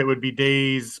government, it would be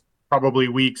days, probably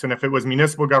weeks. And if it was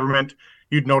municipal government,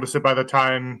 you'd notice it by the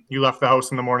time you left the house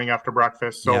in the morning after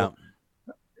breakfast. So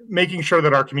making sure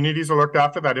that our communities are looked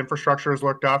after, that infrastructure is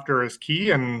looked after is key,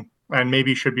 and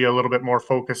maybe should be a little bit more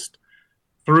focused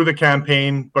through the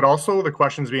campaign, but also the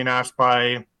questions being asked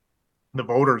by the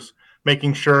voters,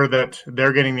 making sure that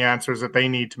they're getting the answers that they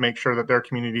need to make sure that their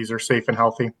communities are safe and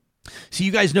healthy. So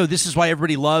you guys know this is why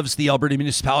everybody loves the Alberta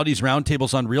Municipalities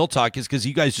Roundtables on Real Talk, is because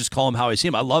you guys just call them how I see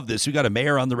them. I love this. We got a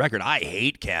mayor on the record. I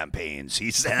hate campaigns,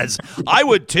 he says. I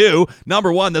would too.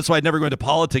 Number one, that's why I'd never go into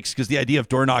politics, because the idea of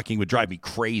door knocking would drive me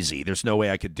crazy. There's no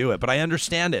way I could do it, but I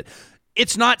understand it.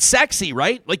 It's not sexy,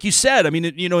 right? Like you said, I mean,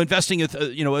 investing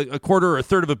a quarter or a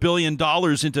third of $1 billion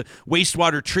into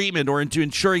wastewater treatment or into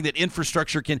ensuring that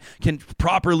infrastructure can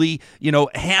properly,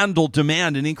 handle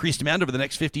demand and increase demand over the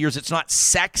next 50 years. It's not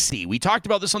sexy. We talked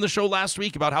about this on the show last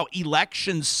week about how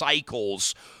election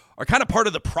cycles are kind of part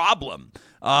of the problem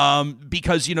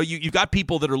because, you've got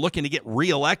people that are looking to get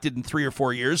reelected in 3 or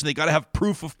 4 years, and they got to have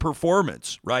proof of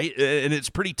performance, right? And it's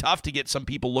pretty tough to get some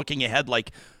people looking ahead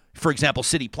like, for example,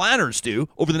 city planners do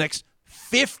over the next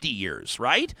 50 years,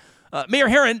 right? Mayor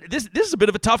Herron, this is a bit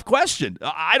of a tough question.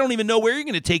 I don't even know where you're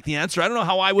going to take the answer. I don't know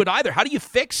how I would either. How do you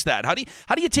fix that? How do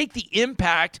you take the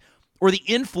impact or the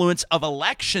influence of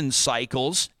election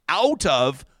cycles out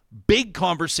of big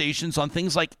conversations on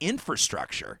things like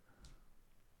infrastructure?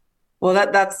 Well,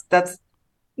 that's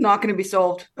not going to be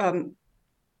solved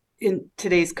in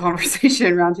today's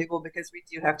conversation roundtable, because we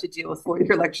do have to deal with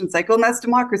 4-year election cycle, and that's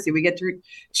democracy. We get to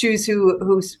choose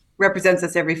who represents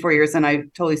us every 4 years, and I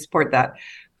totally support that.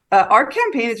 Our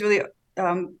campaign is really,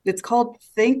 it's called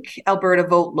Think Alberta,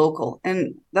 Vote Local.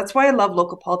 And that's why I love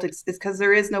local politics, is because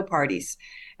there is no parties,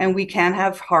 and we can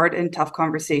have hard and tough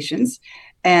conversations.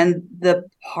 And the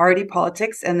party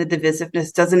politics and the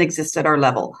divisiveness doesn't exist at our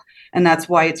level. And that's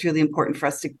why it's really important for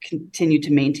us to continue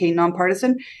to maintain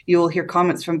nonpartisan. You will hear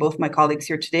comments from both my colleagues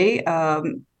here today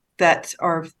that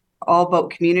are all about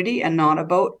community and not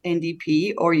about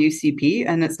NDP or UCP.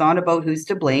 And it's not about who's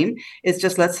to blame. It's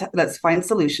just let's find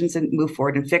solutions and move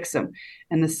forward and fix them.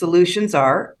 And the solutions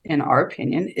are, in our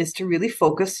opinion, is to really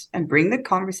focus and bring the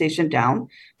conversation down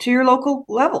to your local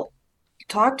level.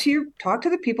 Talk to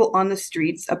the people on the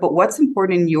streets about what's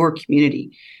important in your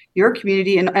community.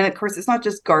 And of course, it's not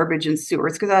just garbage and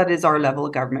sewers, because that is our level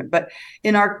of government. But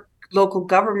in our local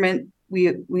government,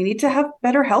 we need to have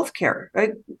better healthcare.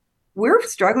 Right? We're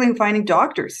struggling finding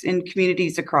doctors in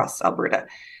communities across Alberta.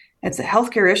 It's a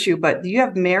healthcare issue, but you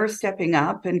have mayors stepping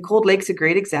up, and Cold Lake's a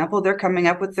great example. They're coming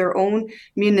up with their own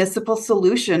municipal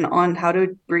solution on how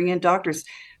to bring in doctors.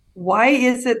 Why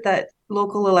is it that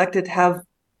local elected have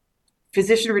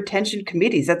physician retention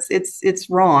committees? It's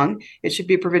wrong. It should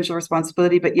be a provincial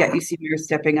responsibility, but yet you see mayors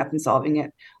stepping up and solving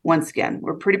it once again.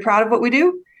 We're pretty proud of what we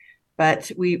do,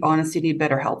 but we honestly need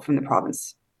better help from the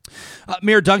province.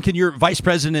 Mayor Duncan, you're vice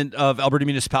president of Alberta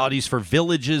Municipalities for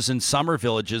Villages and Summer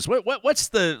Villages.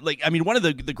 What's one of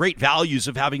the great values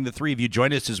of having the three of you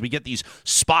join us is we get these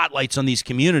spotlights on these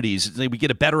communities. We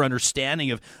get a better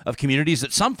understanding of communities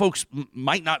that some folks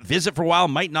might not visit for a while,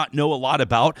 might not know a lot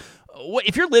about.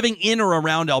 If you're living in or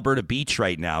around Alberta Beach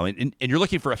right now and you're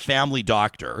looking for a family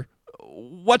doctor,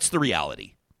 what's the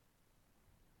reality?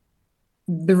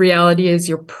 The reality is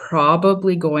you're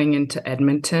probably going into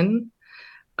Edmonton.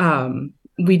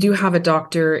 We do have a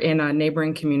doctor in a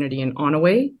neighboring community in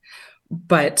Onaway,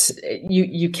 but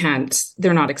you can't,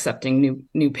 they're not accepting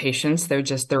new patients.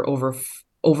 They're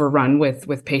overrun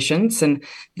with patients, and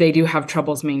they do have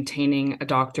troubles maintaining a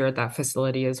doctor at that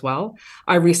facility as well.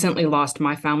 I recently lost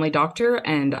my family doctor,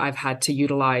 and I've had to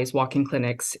utilize walk-in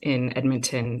clinics in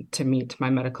Edmonton to meet my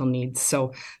medical needs.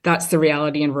 So that's the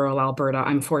reality in rural Alberta.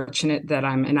 I'm fortunate that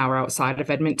I'm an hour outside of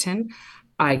Edmonton.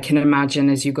 I can imagine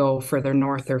as you go further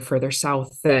north or further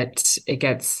south that it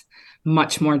gets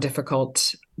much more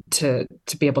difficult to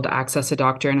be able to access a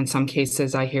doctor. And in some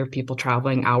cases, I hear people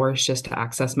traveling hours just to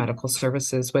access medical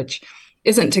services, which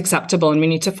isn't acceptable. And we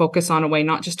need to focus on a way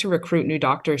not just to recruit new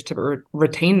doctors, to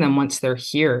retain them once they're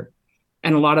here.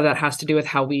 And a lot of that has to do with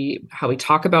how we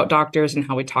talk about doctors and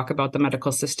how we talk about the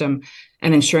medical system,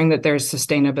 and ensuring that there's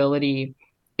sustainability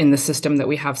in the system that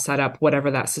we have set up, whatever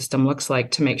that system looks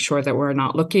like, to make sure that we're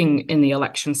not looking in the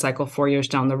election cycle 4 years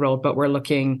down the road, but we're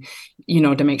looking,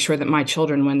 to make sure that my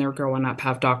children, when they're growing up,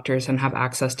 have doctors and have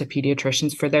access to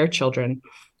pediatricians for their children.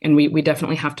 And we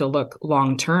definitely have to look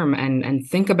long term and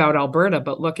think about Alberta,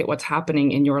 but look at what's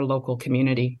happening in your local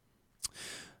community.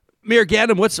 Mayor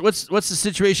Gannam, what's the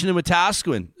situation in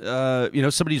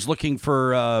Wetaskiwin? Somebody's looking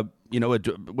for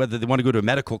whether they want to go to a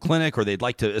medical clinic or they'd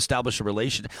like to establish a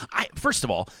relation. First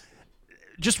of all,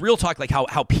 just real talk, like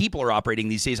how people are operating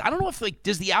these days. I don't know if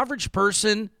does the average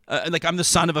person, I'm the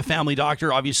son of a family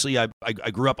doctor. Obviously, I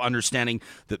grew up understanding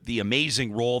the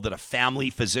amazing role that a family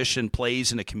physician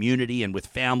plays in a community and with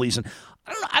families. And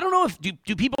I don't know if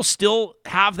do people still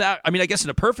have that? I mean, I guess in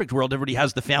a perfect world, everybody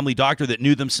has the family doctor that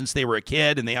knew them since they were a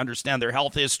kid and they understand their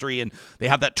health history and they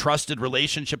have that trusted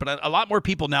relationship. But a lot more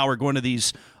people now are going to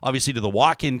these, obviously, to the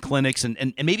walk-in clinics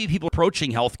and maybe people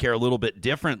approaching healthcare a little bit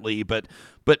differently. But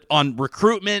on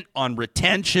recruitment, on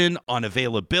retention, on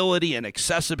availability and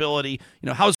accessibility,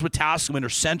 how's Wetaskiwin or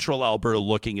Central Alberta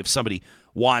looking if somebody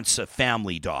wants a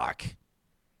family doc?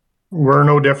 We're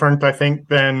no different, I think,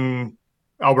 than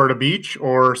Alberta Beach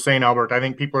or St. Albert. I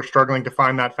think people are struggling to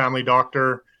find that family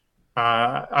doctor.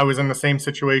 I was in the same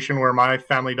situation where my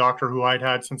family doctor, who I'd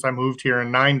had since I moved here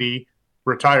in '90,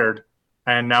 retired.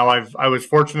 And now I was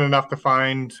fortunate enough to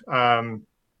find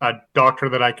a doctor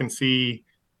that I can see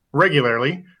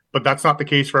regularly, but that's not the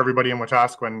case for everybody in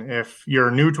Wetaskiwin. If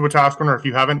you're new to Wetaskiwin, or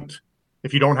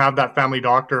if you don't have that family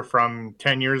doctor from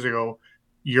 10 years ago,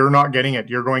 you're not getting it.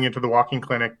 You're going into the walk-in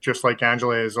clinic just like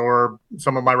Angela is, or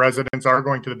some of my residents are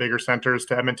going to the bigger centers,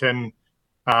 to Edmonton,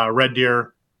 Red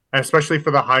Deer, and especially for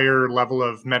the higher level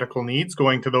of medical needs,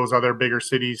 going to those other bigger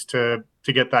cities to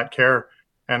get that care.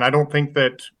 And I don't think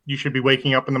that you should be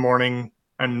waking up in the morning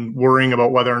and worrying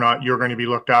about whether or not you're going to be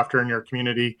looked after in your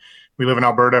community. We live in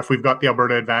Alberta. If we've got the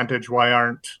Alberta advantage, why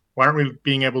aren't we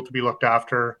being able to be looked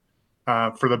after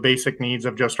for the basic needs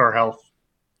of just our health?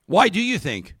 Why do you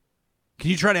think? Can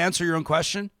you try to answer your own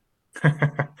question?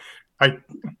 I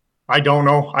don't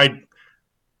know.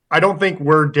 I don't think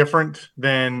we're different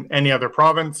than any other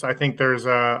province. I think there's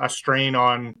a strain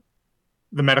on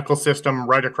the medical system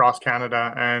right across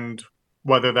Canada, and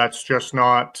whether that's just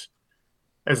not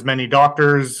as many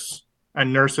doctors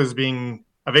and nurses being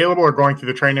available or going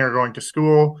through the training or going to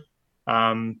school.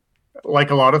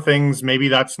 Like a lot of things, maybe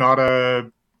that's not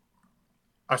a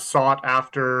sought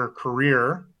after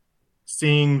career.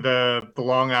 Seeing the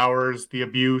long hours, the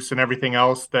abuse, and everything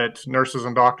else that nurses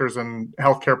and doctors and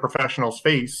healthcare professionals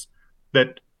face,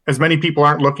 that as many people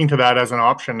aren't looking to that as an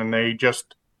option, and they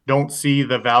just don't see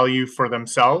the value for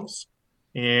themselves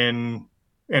in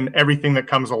everything that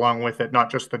comes along with it, not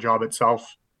just the job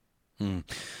itself.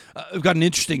 We've got an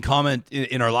interesting comment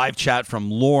in our live chat from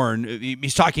Lorne.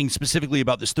 He's talking specifically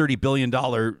about this $30 billion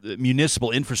municipal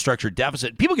infrastructure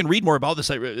deficit. People can read more about this.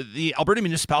 The Alberta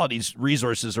municipalities'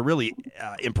 resources are really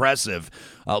impressive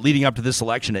leading up to this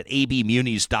election at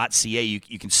abmunis.ca.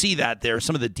 You can see that there,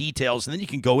 some of the details, and then you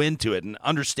can go into it and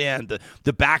understand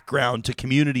the background to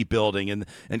community building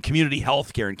and community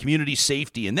healthcare and community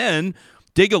safety, and then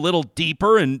dig a little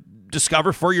deeper and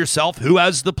discover for yourself who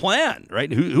has the plan,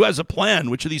 right? Who has a plan,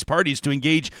 which of these parties to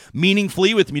engage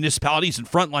meaningfully with municipalities and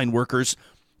frontline workers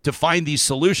to find these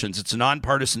solutions. It's a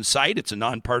nonpartisan site. It's a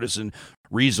nonpartisan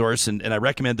resource, and I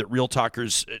recommend that Real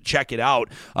Talkers check it out.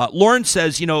 Lauren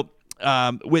says,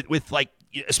 with like,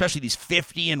 especially these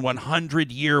 50 and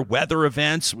 100-year weather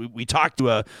events. We talked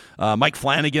to Mike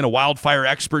Flanagan, a wildfire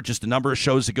expert, just a number of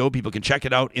shows ago. People can check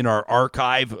it out in our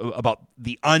archive about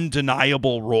the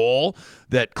undeniable role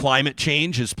that climate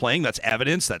change is playing. That's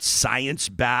evidence. That's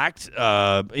science-backed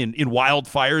in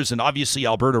wildfires. And obviously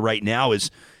Alberta right now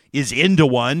is into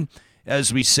one.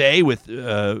 as we say, with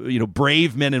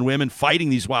brave men and women fighting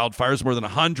these wildfires, more than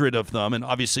 100 of them, and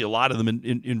obviously a lot of them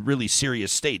in really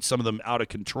serious states, some of them out of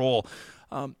control.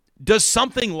 Does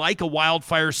something like a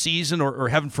wildfire season or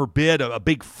heaven forbid, a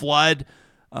big flood,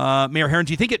 Mayor Heron,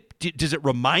 do you think does it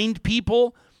remind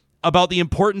people about the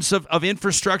importance of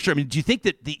infrastructure? I mean, do you think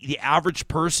that the average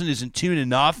person is in tune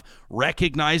enough,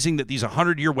 recognizing that these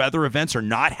 100-year weather events are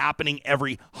not happening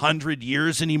every 100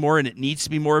 years anymore, and it needs to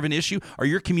be more of an issue? Are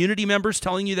your community members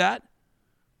telling you that?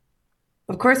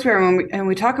 Of course we are. When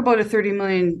we talk about a $30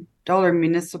 million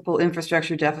municipal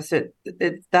infrastructure deficit,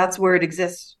 that's where it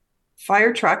exists.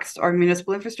 Fire trucks are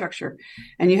municipal infrastructure.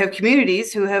 And you have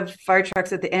communities who have fire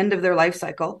trucks at the end of their life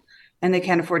cycle, and they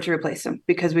can't afford to replace them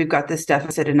because we've got this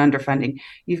deficit in underfunding.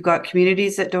 You've got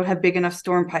communities that don't have big enough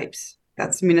storm pipes.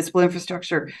 That's municipal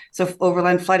infrastructure. So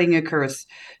overland flooding occurs.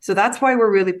 So that's why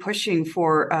we're really pushing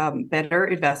for better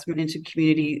investment into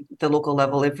the local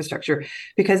level infrastructure,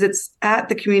 because it's at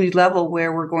the community level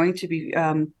where we're going to be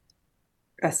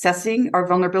assessing our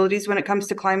vulnerabilities when it comes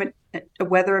to climate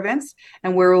weather events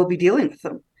and where we'll be dealing with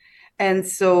them. And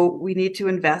so we need to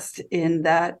invest in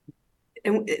that.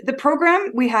 And the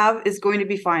program we have is going to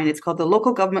be fine. It's called the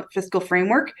Local Government Fiscal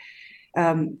Framework.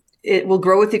 It will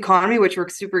grow with the economy, which we're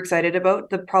super excited about.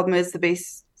 The problem is the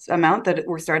base amount that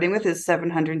we're starting with is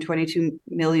 $722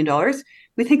 million.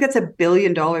 We think that's $1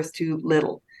 billion too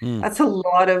little. That's a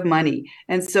lot of money.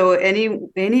 And so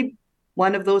any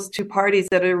one of those two parties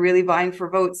that are really vying for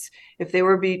votes, if they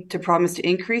were to promise to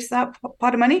increase that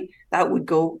pot of money, that would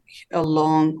go a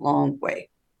long, long way.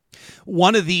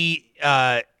 One of the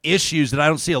issues that I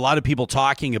don't see a lot of people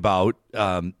talking about,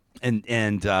 and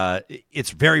it's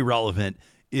very relevant,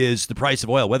 is the price of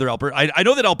oil. Whether I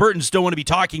know that Albertans don't want to be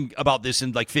talking about this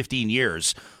in like 15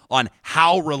 years on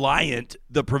how reliant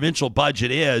the provincial budget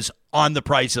is on the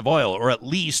price of oil, or at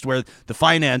least where the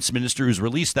finance minister who's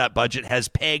released that budget has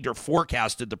pegged or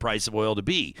forecasted the price of oil to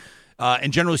be.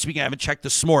 And generally speaking, I haven't checked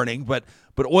this morning, but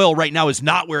oil right now is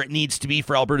not where it needs to be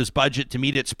for Alberta's budget to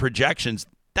meet its projections.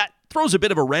 That throws a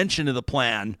bit of a wrench into the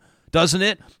plan, doesn't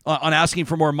it, on asking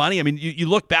for more money? I mean, you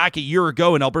look back a year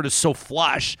ago and Alberta's so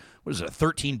flush. What is it, a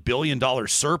 $13 billion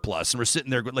surplus? And we're sitting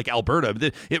there like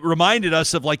Alberta. It reminded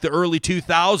us of like the early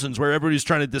 2000s where everybody's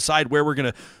trying to decide where we're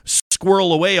going to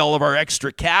squirrel away all of our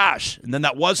extra cash. And then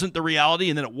that wasn't the reality,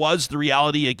 and then it was the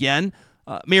reality again.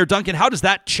 Mayor Duncan, how does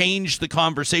that change the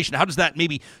conversation? How does that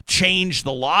maybe change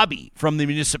the lobby from the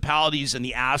municipalities and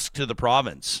the ask to the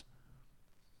province?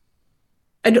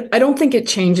 I don't think it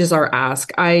changes our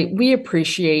ask. We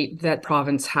appreciate that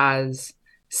province has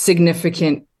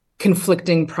significant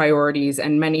conflicting priorities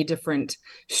and many different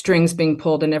strings being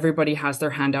pulled, and everybody has their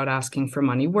hand out asking for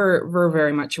money. We're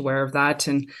very much aware of that,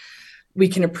 and we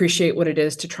can appreciate what it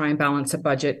is to try and balance a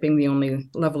budget, being the only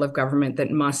level of government that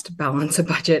must balance a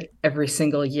budget every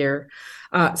single year.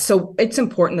 So it's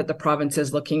important that the province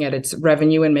is looking at its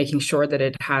revenue and making sure that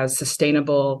it has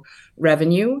sustainable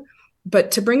revenue.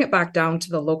 But to bring it back down to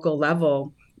the local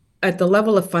level, at the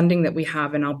level of funding that we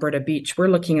have in Alberta Beach, we're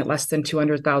looking at less than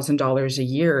 $200,000 a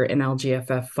year in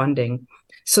LGFF funding.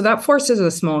 So that forces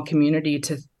a small community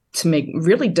to make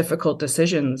really difficult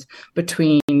decisions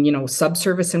between,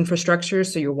 subsurface infrastructure,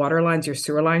 so your water lines, your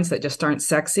sewer lines that just aren't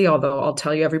sexy, although I'll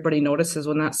tell you, everybody notices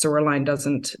when that sewer line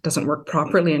doesn't work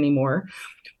properly anymore.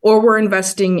 Or we're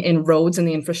investing in roads and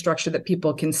the infrastructure that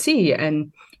people can see.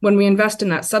 And when we invest in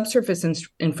that subsurface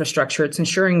infrastructure, it's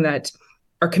ensuring that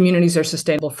our communities are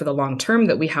sustainable for the long term,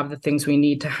 that we have the things we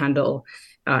need to handle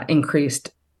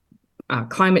increased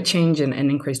climate change and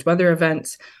increased weather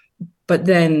events. But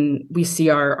then we see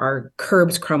our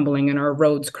curbs crumbling and our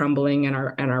roads crumbling and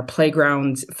our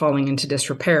playgrounds falling into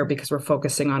disrepair because we're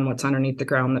focusing on what's underneath the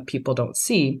ground that people don't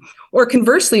see. Or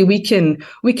conversely, we can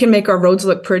make our roads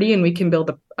look pretty, and we can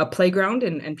build a playground,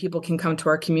 and people can come to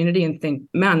our community and think,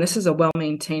 man, this is a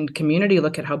well-maintained community.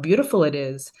 Look at how beautiful it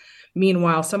is.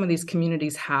 Meanwhile, some of these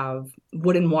communities have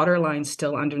wooden water lines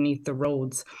still underneath the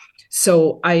roads.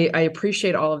 So I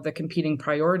appreciate all of the competing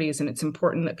priorities, and it's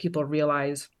important that people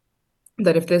realize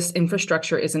that if this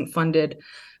infrastructure isn't funded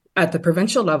at the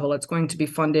provincial level, it's going to be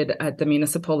funded at the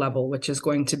municipal level, which is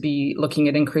going to be looking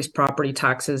at increased property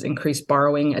taxes, increased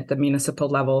borrowing at the municipal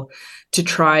level to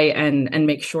try and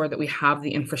make sure that we have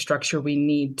the infrastructure we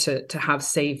need to have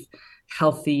safe,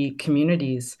 healthy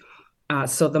communities.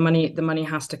 So the money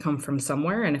has to come from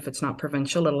somewhere, and if it's not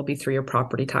provincial, it'll be through your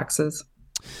property taxes.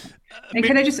 And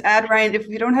can I just add, Ryan, if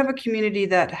you don't have a community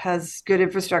that has good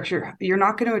infrastructure, you're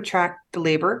not going to attract the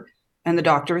labor and the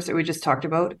doctors that we just talked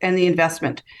about and the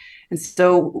investment. And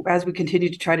so as we continue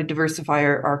to try to diversify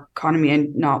our economy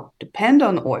and not depend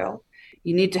on oil,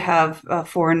 You need to have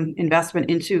foreign investment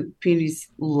into communities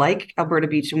like Alberta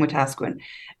Beach and Wetaskiwin.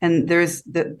 And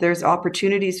there's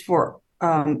opportunities for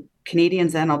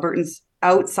Canadians and Albertans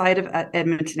outside of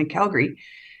Edmonton and Calgary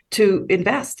to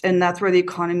invest. And that's where the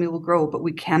economy will grow. But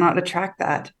we cannot attract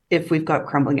that if we've got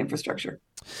crumbling infrastructure.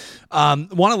 Want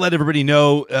to let everybody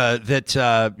know that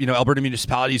Alberta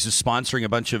Municipalities is sponsoring a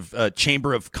bunch of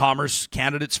Chamber of Commerce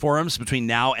candidates forums between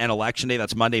now and Election Day.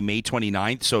 That's Monday, May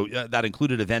 29th. So that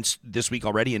included events this week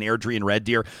already in Airdrie and Red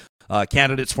Deer.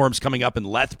 Candidates forums coming up in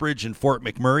Lethbridge and Fort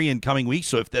McMurray in coming weeks.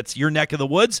 So if that's your neck of the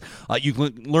woods, you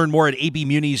can learn more at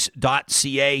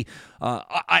abmunis.ca.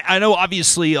 I know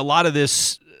obviously a lot of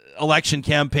this election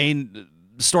campaign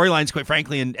storylines, quite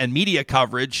frankly, and media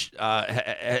coverage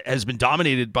has been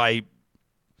dominated by,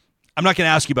 I'm not going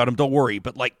to ask you about them, don't worry,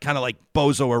 but kind of like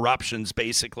bozo eruptions,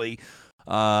 basically,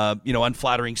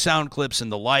 unflattering sound clips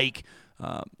and the like.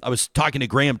 I was talking to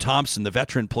Graham Thompson, the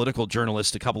veteran political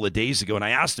journalist, a couple of days ago, and I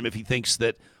asked him if he thinks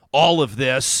that all of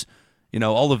this,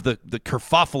 all of the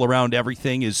kerfuffle around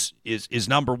everything is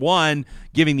number one,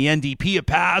 giving the NDP a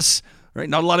pass. Right,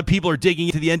 not a lot of people are digging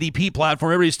into the NDP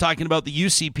platform. Everybody's talking about the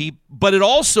UCP, but it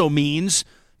also means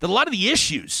that a lot of the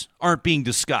issues aren't being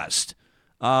discussed,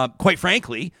 quite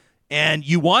frankly. And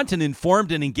you want an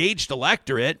informed and engaged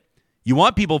electorate. You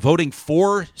want people voting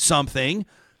for something.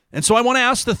 And so I want to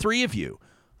ask the three of you,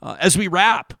 as we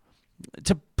wrap,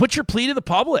 to put your plea to the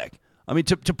public. I mean,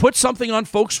 to put something on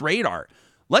folks' radar.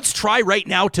 Let's try right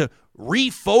now to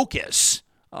refocus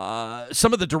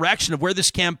some of the direction of where this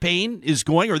campaign is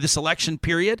going or this election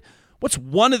period. What's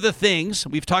one of the things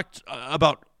we've talked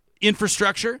about?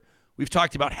 Infrastructure. We've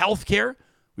talked about healthcare.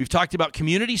 We've talked about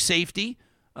community safety.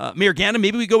 Mayor Gannon,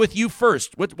 maybe we go with you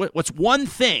first. What's one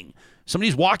thing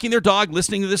somebody's walking their dog,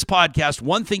 listening to this podcast,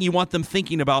 one thing you want them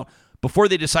thinking about before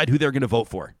they decide who they're going to vote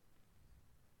for?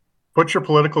 Put your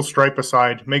political stripe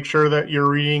aside. Make sure that you're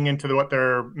reading into what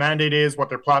their mandate is, what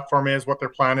their platform is, what their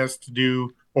plan is to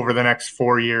do over the next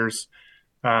 4 years.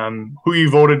 Who you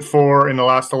voted for in the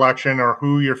last election or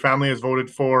who your family has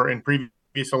voted for in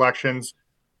previous elections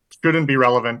shouldn't be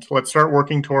relevant. Let's start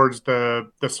working towards the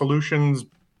solutions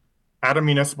at a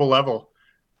municipal level.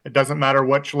 It doesn't matter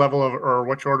which level of or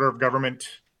which order of government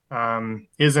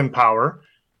is in power.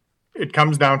 It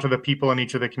comes down to the people in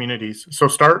each of the communities. So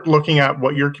start looking at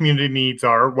what your community needs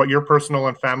are, what your personal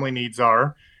and family needs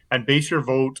are, and base your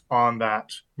vote on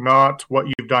that, not what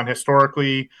you've done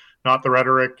historically, not the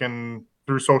rhetoric and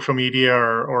through social media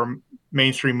or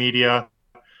mainstream media.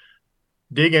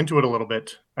 Dig into it a little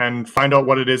bit and find out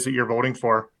what it is that you're voting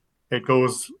for. It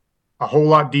goes a whole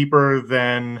lot deeper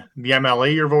than the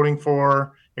MLA you're voting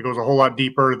for. It goes a whole lot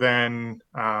deeper than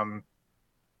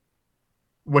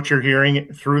what you're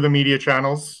hearing through the media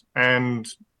channels. And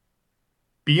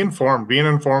be informed, be an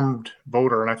informed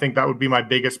voter. And I think that would be my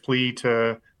biggest plea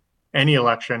to any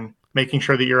election, making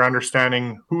sure that you're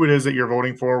understanding who it is that you're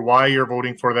voting for, why you're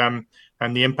voting for them,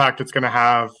 and the impact it's going to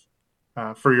have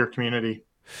for your community.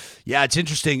 Yeah, it's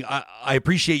interesting. I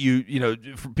appreciate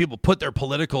for people put their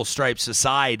political stripes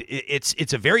aside.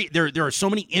 It's a very, there are so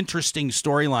many interesting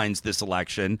storylines this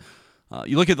election.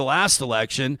 You look at the last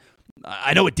election,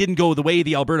 I know it didn't go the way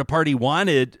the Alberta Party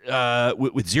wanted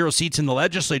with 0 seats in the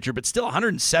legislature, but still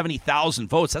 170,000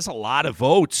 votes. That's a lot of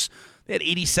votes. They had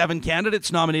 87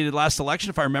 candidates nominated last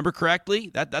election, if I remember correctly.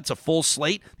 That's a full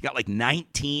slate. They got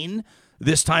 19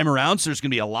 this time around, so there's going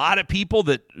to be a lot of people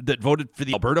that voted for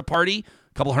the Alberta Party,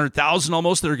 a couple 100,000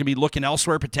 almost, that are going to be looking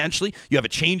elsewhere potentially. You have a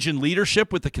change in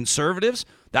leadership with the Conservatives.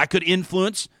 That could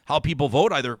influence how people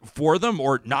vote, either for them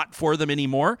or not for them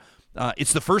anymore.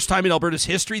 It's the first time in Alberta's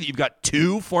history that you've got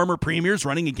two former premiers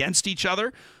running against each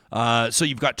other. So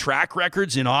you've got track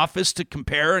records in office to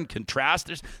compare and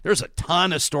contrast. There's a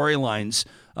ton of storylines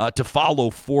to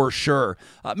follow for sure.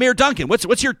 Mayor Duncan,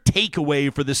 what's your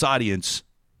takeaway for this audience?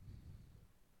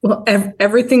 Well,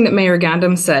 everything that Mayor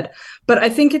Gandam said, but I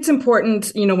think it's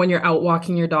important, when you're out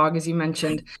walking your dog, as you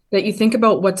mentioned, that you think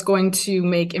about what's going to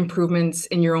make improvements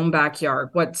in your own backyard,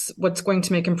 what's going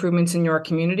to make improvements in your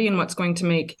community, and what's going to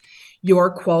make your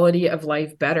quality of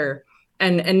life better.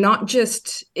 And not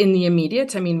just in the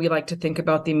immediate. I mean, we like to think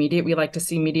about the immediate. We like to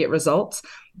see immediate results,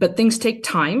 but things take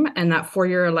time. And that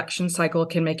 4-year election cycle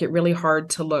can make it really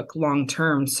hard to look long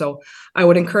term. So I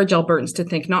would encourage Albertans to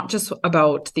think not just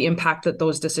about the impact that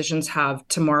those decisions have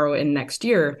tomorrow and next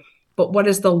year, but what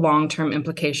is the long-term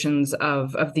implications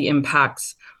of the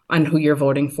impacts on who you're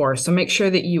voting for. So make sure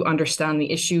that you understand the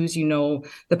issues,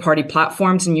 the party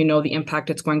platforms, and the impact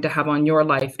it's going to have on your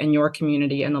life and your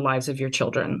community and the lives of your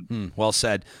children. Well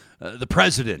said. The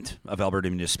president of Alberta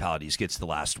Municipalities gets the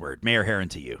last word. Mayor Herron,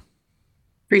 to you.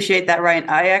 Appreciate that, Ryan.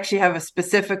 I actually have a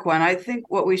specific one. I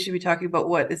think what we should be talking about,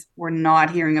 what is we're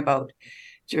not hearing about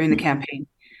during the campaign.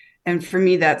 And for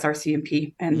me, that's our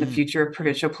CMP and the future of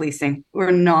provincial policing.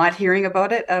 We're not hearing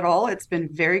about it at all. It's been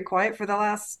very quiet for the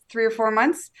last 3 or 4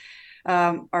 months.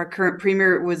 Our current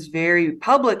premier was very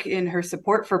public in her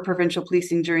support for provincial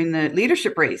policing during the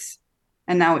leadership race.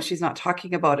 And now she's not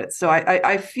talking about it. So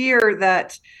I fear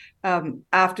that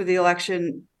after the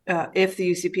election, if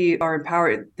the UCP are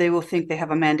empowered, they will think they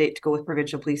have a mandate to go with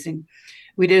provincial policing.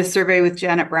 We did a survey with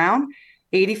Janet Brown.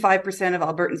 85% of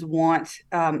Albertans want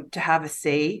to have a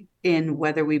say in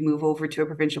whether we move over to a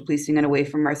provincial policing and away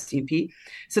from our CMP.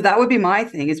 So that would be my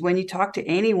thing, is when you talk to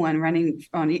anyone running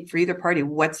for either party,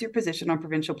 what's your position on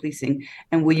provincial policing?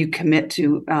 And will you commit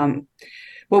to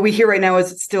what we hear right now is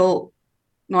it's still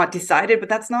not decided, but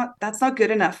that's not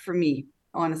good enough for me,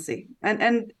 honestly.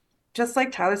 And just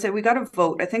like Tyler said, we got to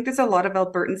vote. I think there's a lot of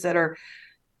Albertans that are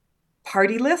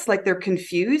partyless, like they're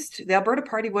confused. The Alberta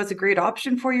Party was a great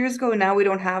option 4 years ago, and now we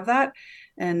don't have that.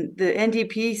 And the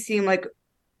NDP seem like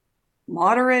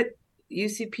moderate.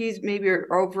 UCPs maybe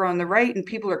are over on the right, and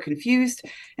people are confused.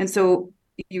 And so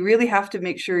you really have to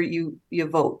make sure you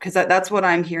vote, because that's what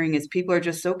I'm hearing is people are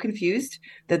just so confused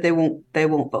that they won't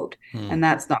vote, and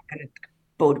that's not going to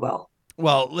bode well.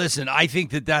 Well, listen, I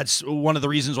think that's one of the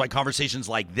reasons why conversations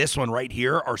like this one right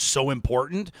here are so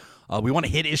important. We want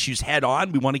to hit issues head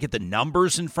on. We want to get the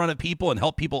numbers in front of people and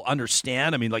help people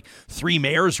understand. I mean, like 3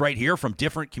 mayors right here from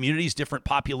different communities, different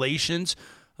populations,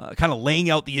 kind of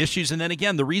laying out the issues. And then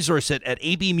again, the resource at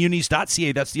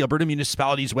abmunis.ca, that's the Alberta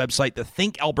Municipalities website, the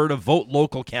Think Alberta Vote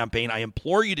Local campaign. I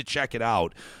implore you to check it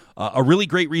out. A really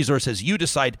great resource as you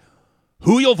decide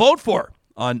who you'll vote for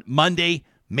on Monday,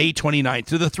 May 29th.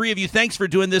 To the 3 of you, thanks for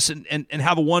doing this, and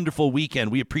have a wonderful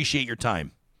weekend. We appreciate your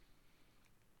time.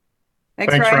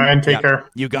 Thanks Ryan. Take care.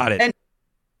 You got it. And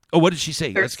what did she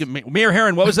say? Let's get Mayor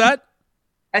Herron. What was that?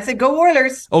 I said, go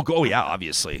Oilers. Oh, yeah,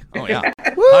 obviously. Oh, yeah.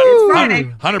 It's Friday.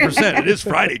 100%. It is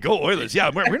Friday. Go Oilers. Yeah,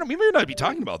 we may not be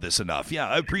talking about this enough. Yeah,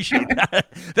 I appreciate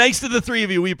that. Thanks to the 3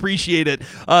 of you. We appreciate it.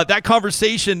 That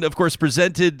conversation, of course,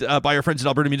 presented by our friends at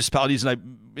Alberta Municipalities, and I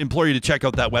implore you to check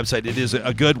out that website. It is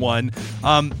a good one.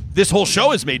 This whole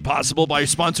show is made possible by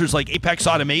sponsors like Apex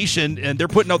Automation, and they're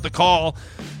putting out the call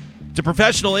to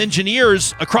professional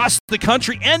engineers across the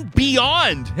country and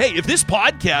beyond. Hey, if this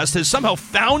podcast has somehow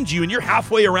found you and you're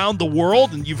halfway around the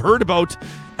world and you've heard about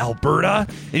Alberta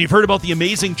and you've heard about the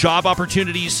amazing job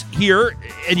opportunities here,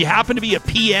 and you happen to be a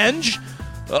PEng,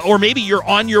 or maybe you're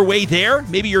on your way there,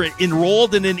 maybe you're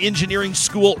enrolled in an engineering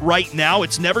school right now,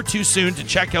 it's never too soon to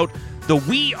check out the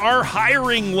We Are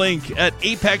Hiring link at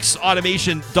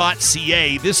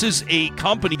apexautomation.ca. This is a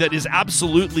company that is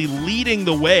absolutely leading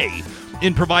the way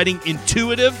in providing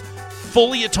intuitive,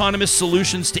 fully autonomous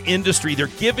solutions to industry. They're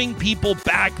giving people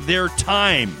back their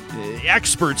time.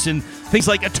 Experts in things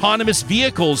like autonomous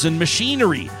vehicles and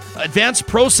machinery, advanced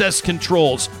process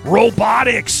controls,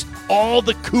 robotics, all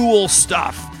the cool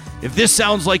stuff. If this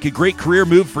sounds like a great career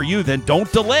move for you, then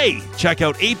don't delay. Check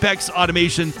out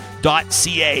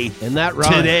apexautomation.ca and that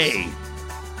rhymes. Today.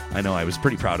 I know, I was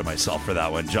pretty proud of myself for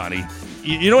that one, Johnny.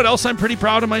 You know what else I'm pretty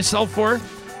proud of myself for?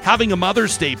 Having a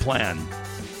Mother's Day plan.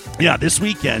 Yeah, this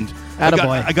weekend.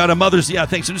 I got a Mother's... Yeah,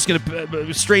 thanks. I'm just going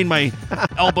to strain my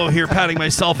elbow here, patting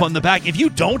myself on the back. If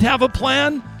you don't have a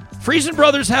plan, Friesen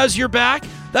Brothers has your back.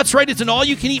 That's right. It's an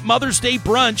all-you-can-eat Mother's Day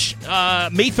brunch,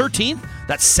 May 13th.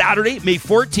 That's Saturday, May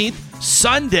 14th.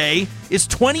 Sunday is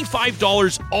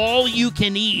 $25 all you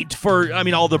can eat for,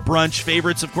 all the brunch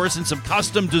favorites, of course, and some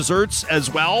custom desserts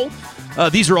as well.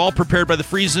 These are all prepared by the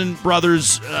Friesen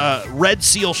Brothers Red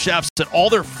Seal chefs at all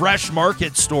their Fresh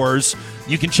Market stores.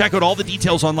 You can check out all the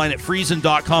details online at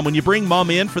friesen.com. When you bring mom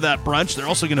in for that brunch, they're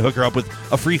also going to hook her up with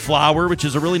a free flower, which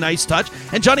is a really nice touch.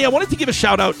 And Johnny, I wanted to give a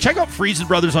shout out. Check out Friesen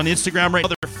Brothers on Instagram right now.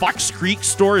 Their Fox Creek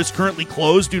store is currently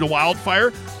closed due to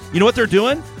wildfire. You know what they're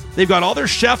doing? They've got all their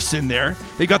chefs in there.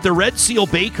 They've got their Red Seal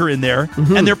baker in there,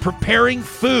 and they're preparing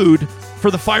food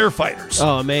for the firefighters.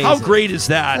 Oh, amazing. How great is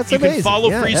that? That's amazing. Can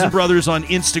follow Friesen Brothers on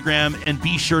Instagram and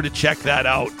be sure to check that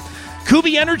out.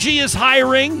 Kubi Energy is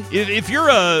hiring. If you're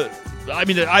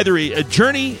either a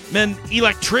journeyman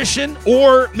electrician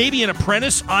or maybe an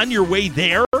apprentice on your way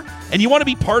there, and you want to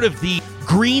be part of the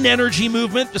green energy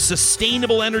movement, the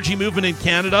sustainable energy movement in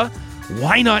Canada,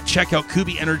 why not check out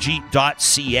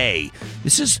kubienergy.ca?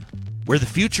 This is where the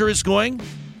future is going,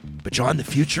 but John, the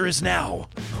future is now.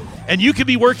 And you could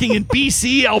be working in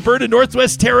BC, Alberta,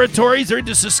 Northwest Territories, or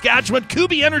into Saskatchewan.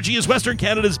 Kubi Energy is Western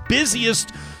Canada's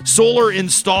busiest solar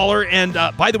installer. And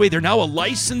by the way, they're now a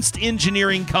licensed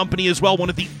engineering company as well, one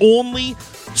of the only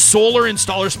Solar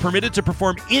installers permitted to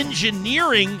perform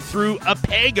engineering through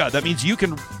APEGA. That means you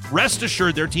can rest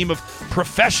assured their team of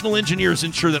professional engineers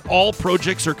ensure that all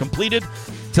projects are completed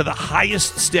to the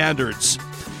highest standards.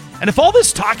 And if all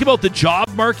this talk about the job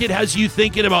market has you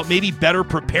thinking about maybe better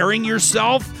preparing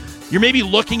yourself, you're maybe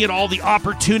looking at all the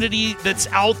opportunity that's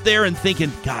out there and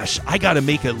thinking, gosh, I got to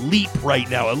make a leap right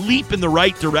now, a leap in the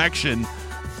right direction.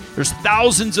 There's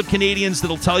thousands of Canadians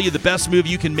that'll tell you the best move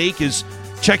you can make is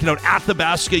checking out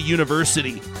Athabasca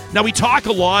University. Now, we talk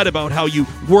a lot about how you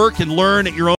work and learn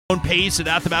at your own pace at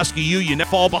Athabasca U. You never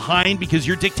fall behind because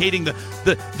you're dictating the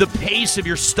pace of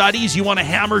your studies. You want to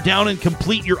hammer down and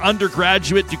complete your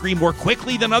undergraduate degree more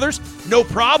quickly than others? No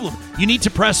problem. You need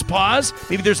to press pause.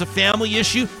 Maybe there's a family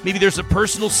issue. Maybe there's a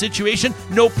personal situation.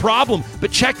 No problem.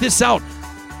 But check this out.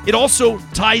 It also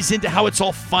ties into how it's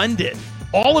all funded.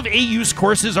 All of AU's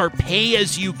courses are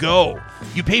pay-as-you-go.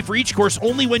 You pay for each course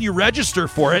only when you register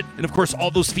for it. And, of course,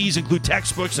 all those fees include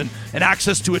textbooks and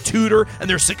access to a tutor and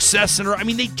their success center. I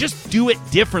mean, they just do it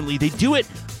differently. They do it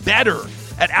better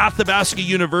at Athabasca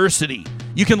University.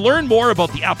 You can learn more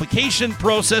about the application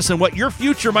process and what your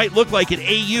future might look like at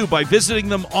AU by visiting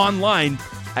them online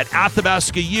at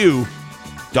athabascau.ca.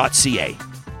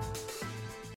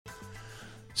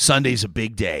 Sunday's a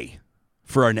big day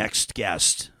for our next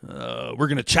guest. We're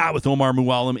going to chat with Omar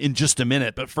Muallim in just a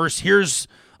minute. But first, here's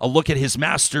a look at his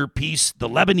masterpiece, the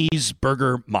Lebanese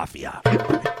Burger Mafia.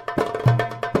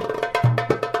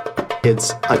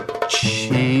 It's a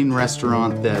chain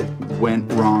restaurant that went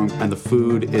wrong, and the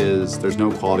food there's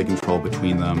no quality control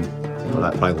between them.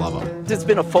 But I love them. It's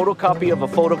been a photocopy of a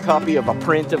photocopy of a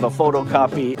print of a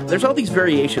photocopy. There's all these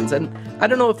variations, and I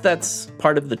don't know if that's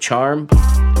part of the charm.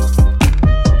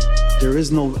 There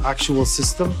is no actual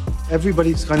system.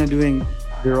 Everybody's kind of doing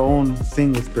their own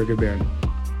thing with Burger Baron.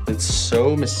 It's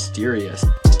so mysterious.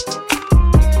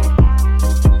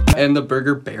 And the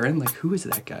Burger Baron, like, who is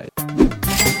that guy?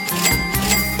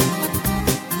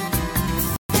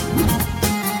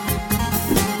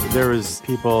 There was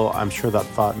people, I'm sure, that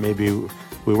thought maybe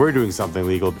we were doing something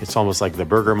legal. It's almost like the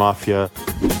Burger Mafia.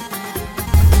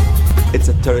 It's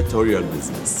a territorial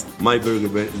business. My Burger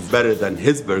Baron is better than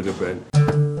his Burger Baron.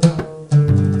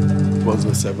 Was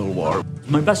a civil war.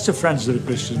 My best friends are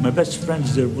Christians, my best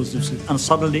friends are Muslims, and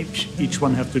suddenly each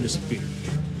one have to disappear.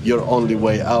 Your only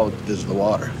way out is the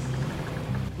water.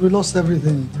 We lost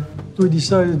everything. We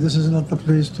decided this is not the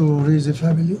place to raise a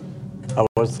family. I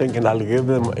was thinking I'll give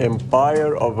them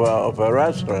empire of a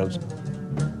restaurant.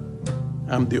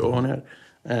 I'm the owner,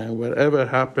 and whatever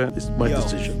happens is my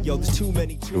decision.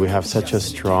 We have such a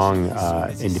strong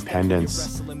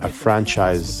independence. A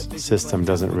franchise system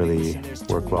doesn't really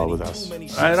work well with us.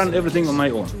 I run everything on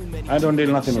my own. I don't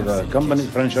deal nothing with a company,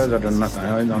 franchise, I do nothing.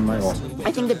 I run on my own.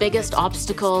 I think the biggest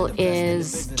obstacle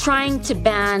is trying to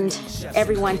band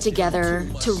everyone together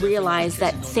to realize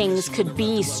that things could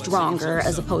be stronger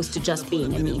as opposed to just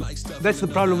being a meme. That's the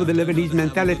problem with the Lebanese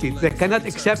mentality. They cannot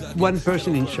accept one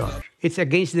person in charge. It's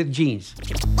against their genes.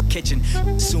 Kitchen,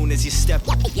 soon as you step.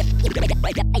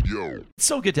 It's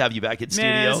so good to have you back at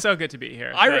studio. Man, it's so good to be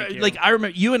here. I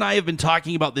remember you and I have been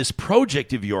talking about this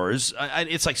project of yours.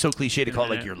 It's like so cliche to call it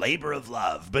like your labor of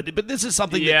love, but this is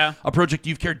something that a project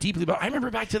you've cared deeply about. I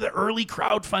remember back to the early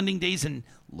crowdfunding days, and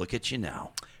look at you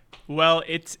now. Well,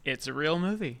 it's a real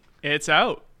movie. It's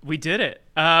out. We did it.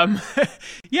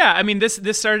 Yeah, I mean, this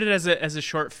started as a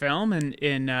short film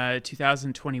in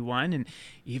 2021, and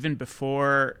even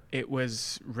before it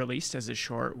was released as a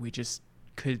short, we just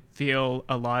could feel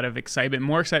a lot of excitement,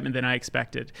 more excitement than I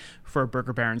expected for a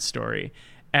Burger Baron story.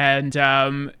 And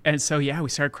so, yeah, we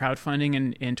started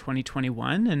crowdfunding in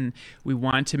 2021, and we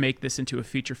wanted to make this into a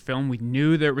feature film. We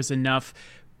knew there was enough,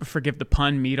 forgive the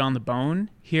pun, meat on the bone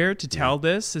here to tell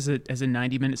this as a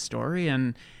 90-minute story,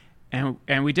 and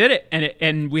we did it.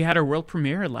 And we had our world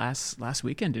premiere last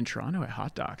weekend in Toronto at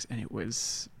Hot Docs, and it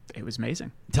was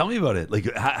amazing. Tell me about it.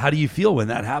 Like, how do you feel when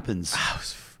that happens?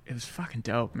 It was fucking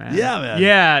dope, man. Yeah, man.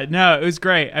 Yeah, no, it was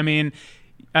great. I mean,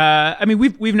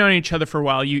 we've known each other for a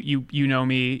while. You know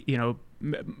me. You know,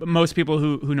 most people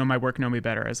who know my work know me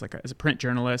better as a print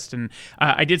journalist, and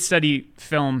I did study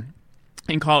film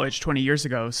in college 20 years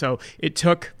ago. So it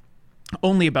took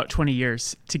only about 20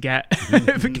 years to get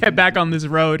back on this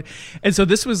road. And so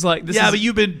this was like... but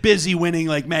you've been busy winning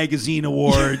like magazine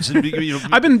awards. And,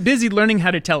 I've been busy learning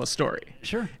how to tell a story.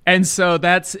 Sure. And so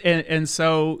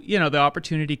so the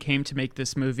opportunity came to make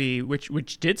this movie,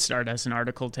 which did start as an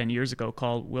article 10 years ago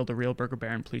called Will the Real Burger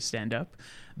Baron Please Stand Up?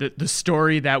 The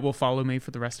story that will follow me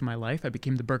for the rest of my life. I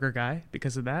became the burger guy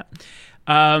because of that.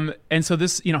 And so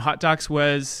this, Hot Docs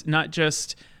was not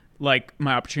just like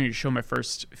my opportunity to show my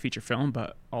first feature film,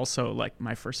 but also like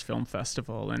my first film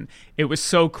festival. And it was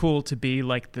so cool to be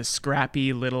like the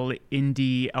scrappy little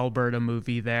indie Alberta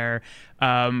movie there.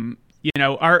 You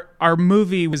know, our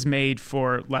movie was made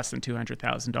for less than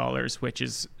 $200,000, which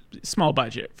is small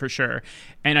budget for sure.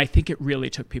 And I think it really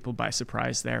took people by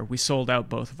surprise there. We sold out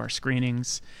both of our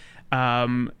screenings.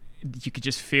 You could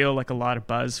just feel like a lot of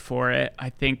buzz for it.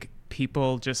 I think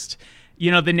people just,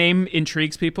 you know, the name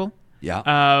intrigues people. Yeah.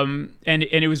 And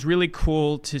it was really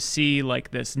cool to see like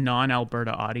this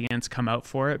non-Alberta audience come out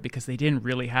for it because they didn't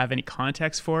really have any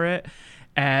context for it.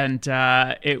 And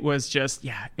it was just,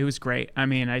 yeah, it was great. I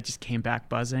mean, I just came back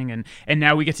buzzing, and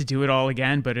now we get to do it all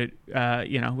again, but it,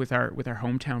 you know, with our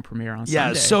hometown premiere on Sunday.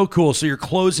 Yeah, so cool. So you're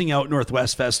closing out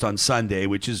Northwest Fest on Sunday,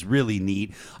 which is really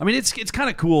neat. I mean, it's kind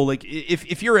of cool. Like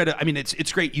if you're at I mean,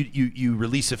 it's great. You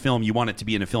release a film, you want it to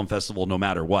be in a film festival no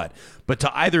matter what. But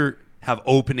to either have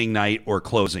opening night or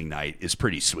closing night is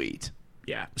pretty sweet.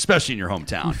 Yeah, especially in your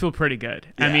hometown. You feel pretty good.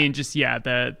 Yeah. I mean, just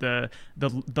the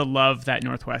love that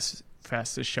Northwest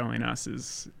Fest is showing us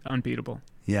is unbeatable.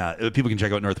 Yeah, people can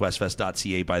check out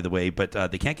northwestfest.ca, by the way, but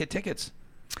they can't get tickets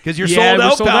because you're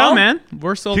sold out, man.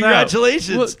 We're sold out.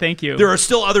 Congratulations. Well, thank you. There are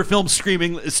still other films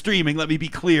streaming. Let me be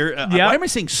clear. Why am I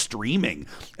saying streaming?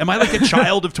 Am I like a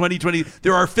child of 2020?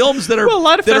 There are films that are... Well, a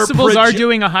lot of festivals are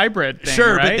doing a hybrid thing,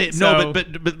 sure, right?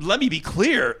 but let me be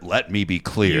clear.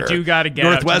 You do got to get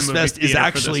Northwest Fest is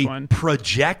actually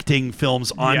projecting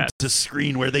films onto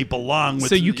screen where they belong. With,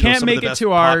 so you can't make it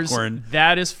to ours. Popcorn.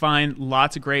 That is fine.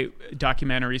 Lots of great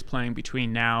documentaries playing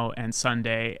between now and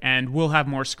Sunday, and we'll have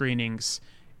more screenings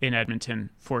in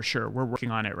Edmonton for sure. We're working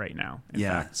on it right now. In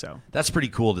fact, so that's pretty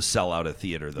cool to sell out a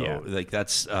theater, though. Yeah. Like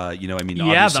that's you know, I mean, yeah,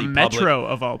 the obviously Metro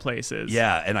of all places.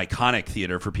 Yeah, an iconic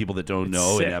theater for people that don't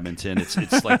know sick. In Edmonton. It's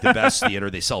like the best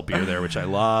theater. They sell beer there, which I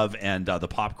love, and the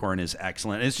popcorn is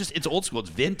excellent. And it's old school.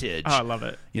 It's vintage. Oh, I love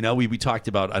it. You know, we talked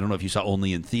about, I don't know if you saw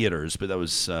Only in Theaters, but that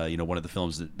was you know, one of the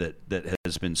films that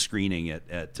has been screening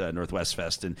at Northwest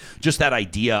Fest, and just that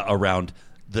idea around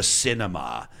the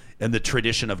cinema and the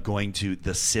tradition of going to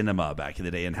the cinema back in the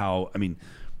day, and how, I mean,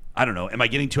 I don't know. Am I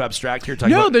getting too abstract here?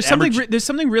 No, there's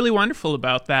something really wonderful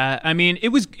about that. I mean, it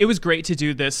was great to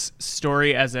do this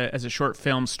story as a short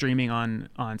film streaming on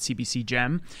CBC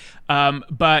Gem,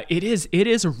 but it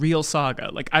is a real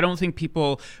saga. Like, I don't think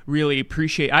people really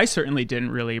appreciate. I certainly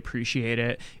didn't really appreciate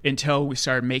it until we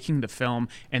started making the film,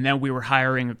 and then we were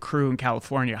hiring a crew in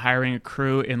California, hiring a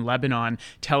crew in Lebanon,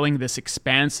 telling this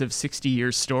expansive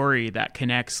 60-year story that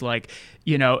connects, like,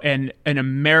 you know, an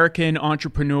American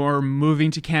entrepreneur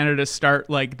moving to Canada to start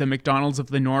like the McDonald's of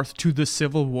the North, to the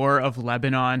Civil War of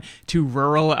Lebanon, to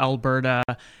rural Alberta.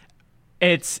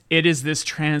 It is this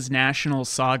transnational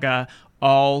saga,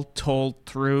 all told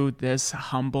through this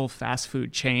humble fast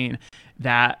food chain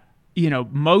that, you know,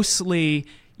 mostly,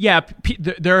 yeah,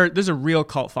 there's a real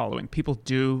cult following. People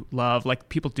do love, like,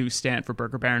 people do stand for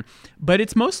Burger Baron, but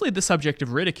it's mostly the subject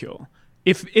of ridicule.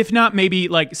 If not maybe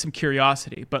like some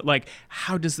curiosity, but like,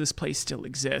 how does this place still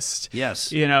exist?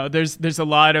 Yes. You know, there's a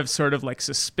lot of sort of like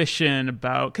suspicion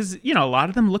about, because, you know, a lot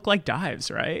of them look like dives,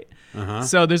 right? Uh-huh.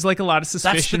 So there's like a lot of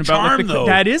suspicion That's the about charm, though.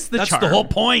 That is the That's charm. the whole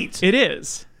point. It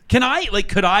is. Could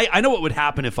I know what would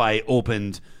happen if I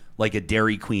opened like a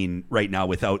Dairy Queen right now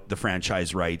without the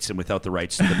franchise rights and without the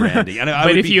rights to the branding. And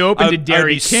but if you opened a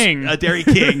Dairy King, I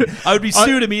would be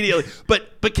sued immediately.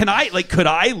 But could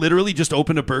I literally just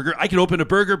open a burger? I could open a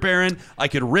Burger Baron. I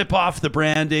could rip off the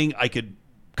branding. I could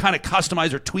kind of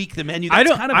customize or tweak the menu. I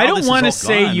don't want to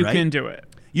say you can do it.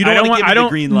 You don't want to give it the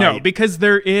green light. No, because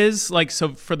there is, like,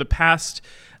 so for the past,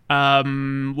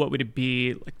 what would it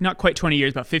be? Like, not quite 20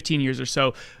 years, about 15 years or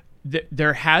so,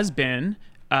 there has been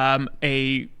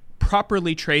a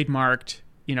properly trademarked,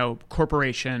 you know,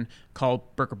 corporation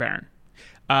called Burger Baron.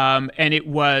 And it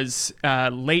was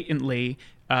latently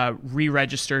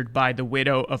re-registered by the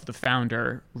widow of the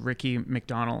founder, Ricky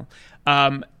McDonald.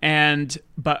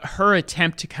 But her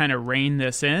attempt to kind of rein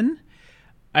this in,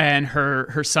 and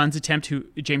her son's attempt,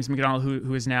 James McDonald,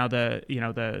 who is now the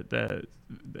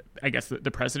I guess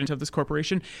the president of this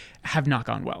corporation, have not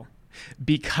gone well.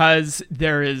 Because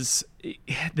there is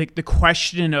the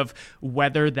question of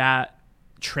whether that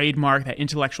trademark, that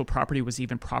intellectual property, was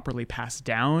even properly passed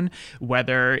down,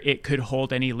 whether it could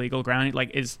hold any legal ground, like,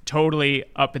 is totally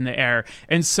up in the air.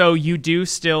 And so you do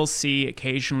still see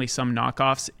occasionally some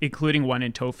knockoffs, including one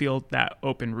in Tofield that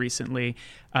opened recently.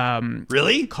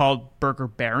 Really? Called Burger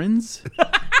Barons.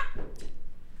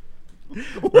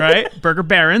 Right? Burger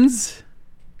Barons.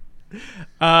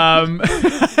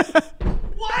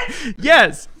 What?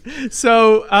 Yes.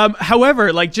 So,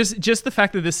 however, like, just the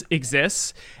fact that this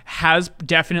exists has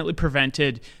definitely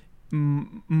prevented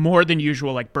more than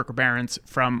usual, like Burger Barons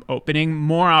from opening.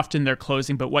 More often they're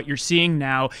closing, but what you're seeing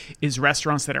now is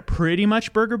restaurants that are pretty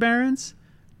much Burger Barons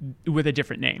with a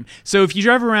different name. So if you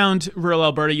drive around rural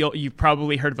Alberta, you've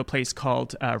probably heard of a place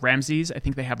called Ramsey's. I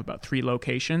think they have about 3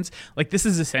 locations. Like, this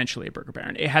is essentially a Burger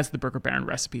Baron. It has the Burger Baron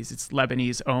recipes. It's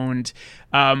Lebanese owned,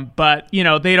 but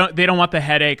they don't want the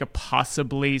headache of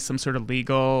possibly some sort of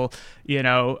legal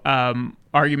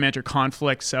argument or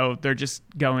conflict. So they're just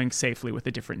going safely with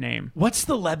a different name. What's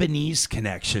the Lebanese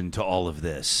connection to all of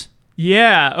this?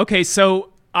 Yeah. Okay.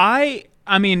 So I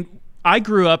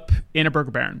grew up in a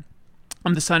Burger Baron.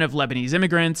 I'm the son of Lebanese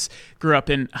immigrants, grew up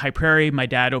in High Prairie. My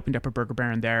dad opened up a Burger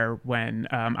Baron there when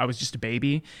I was just a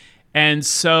baby. And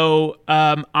so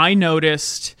I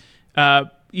noticed,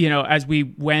 as we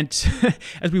went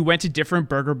to different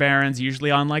Burger Barons, usually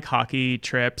on like hockey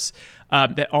trips,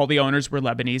 that all the owners were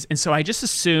Lebanese. And so I just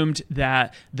assumed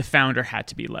that the founder had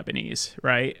to be Lebanese,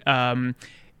 right?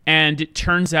 And it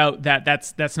turns out that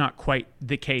that's not quite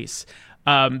the case.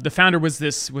 The founder was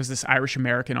this Irish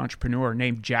American entrepreneur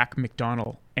named Jack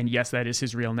McDonald, and yes, that is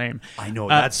his real name. I know,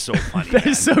 that's so funny. That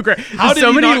is so great. How There's did so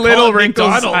he many not call little it wrinkles.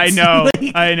 McDonald's?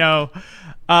 I know.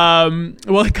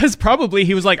 Well, because probably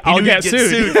he was like, I'll get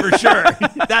sued for sure.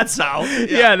 That's how.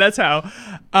 Yeah, that's how.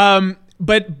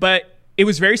 But it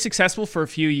was very successful for a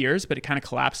few years, but it kind of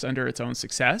collapsed under its own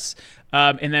success.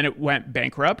 And then it went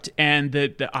bankrupt, and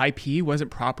the IP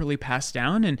wasn't properly passed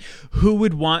down. And who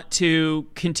would want to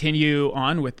continue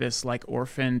on with this like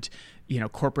orphaned,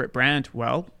 corporate brand?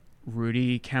 Well,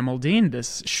 Rudy Kamaldeen,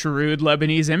 this shrewd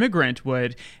Lebanese immigrant,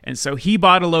 would. And so he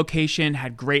bought a location,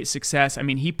 had great success. I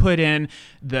mean, he put in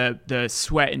the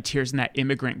sweat and tears and that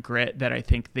immigrant grit that I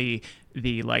think the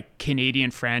like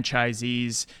Canadian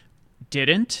franchisees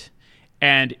didn't.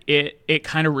 And it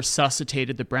kind of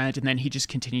resuscitated the brand. And then he just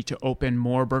continued to open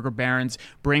more Burger Barons,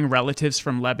 bring relatives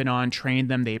from Lebanon, train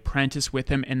them, they apprentice with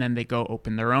him, and then they go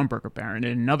open their own Burger Baron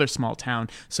in another small town.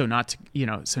 So not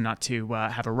to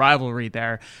have a rivalry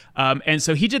there. And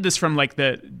so he did this from like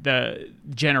the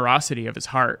generosity of his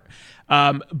heart.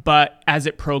 But as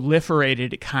it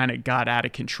proliferated, it kind of got out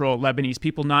of control. Lebanese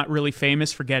people not really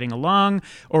famous for getting along,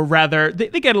 or rather,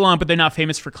 they get along, but they're not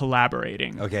famous for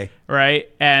collaborating. Okay. Right?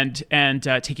 And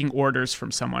taking orders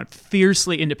from someone.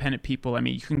 Fiercely independent people. I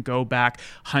mean, you can go back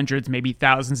hundreds, maybe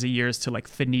thousands of years to like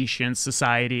Phoenician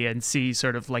society and see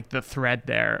sort of like the thread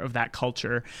there of that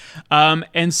culture.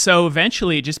 And so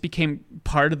eventually it just became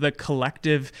part of the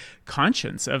collective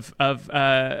conscience of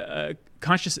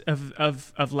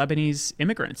Lebanese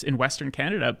immigrants in Western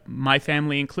Canada, my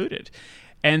family included.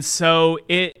 And so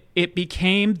it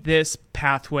became this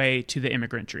pathway to the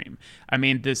immigrant dream. I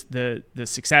mean, the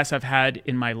success I've had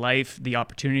in my life, the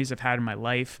opportunities I've had in my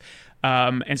life,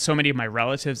 and so many of my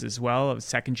relatives as well, of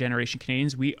second-generation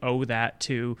Canadians, we owe that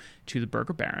to the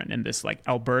Burger Baron and this like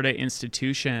Alberta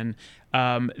institution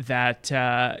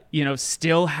that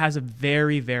still has a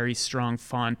very, very strong,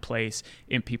 fond place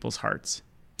in people's hearts.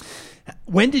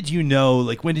 When did you know,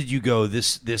 like, when did you go,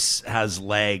 this has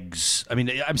legs? I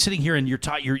mean, I'm sitting here and you're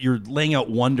laying out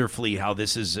wonderfully how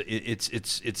this is, it's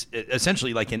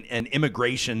essentially like an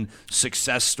immigration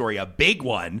success story, a big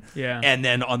one. Yeah. And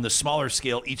then on the smaller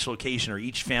scale, each location or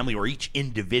each family or each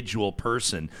individual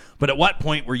person. But at what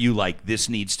point were you like, this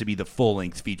needs to be the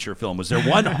full-length feature film? Was there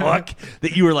one hook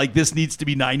that you were like, this needs to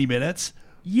be 90 minutes?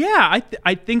 Yeah,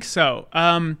 I think so.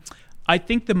 I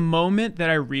think the moment that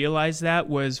I realized that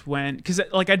was when, because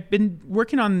like I'd been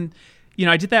working on,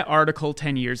 I did that article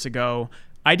 10 years ago.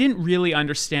 I didn't really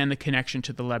understand the connection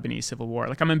to the Lebanese Civil War.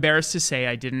 Like, I'm embarrassed to say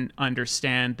I didn't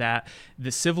understand that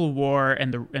the Civil War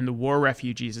and the war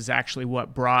refugees is actually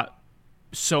what brought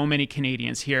so many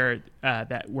Canadians here,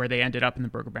 where they ended up in the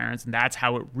Burger Barons, and that's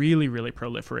how it really, really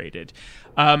proliferated.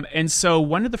 And so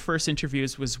one of the first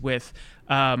interviews was with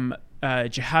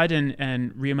Jihad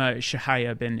and Rima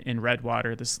Shahayab in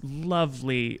Redwater, this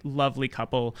lovely, lovely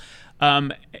couple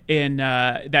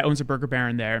that owns a Burger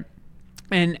Baron there.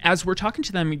 And as we're talking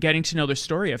to them and getting to know their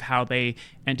story of how they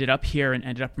ended up here and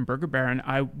ended up in Burger Baron,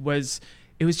 it was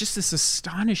just this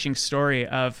astonishing story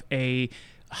of a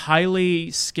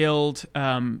highly skilled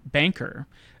banker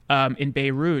in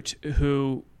Beirut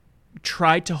who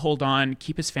tried to hold on,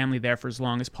 keep his family there for as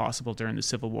long as possible during the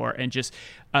Civil War, and just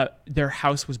their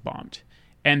house was bombed.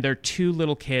 And their 2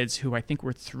 little kids, who I think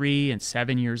were 3 and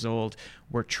 7 years old,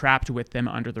 were trapped with them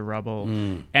under the rubble.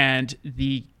 And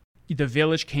the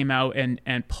village came out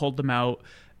and pulled them out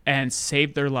and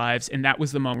saved their lives. And that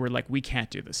was the moment where like, we can't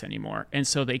do this anymore. And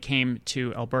so they came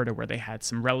to Alberta, where they had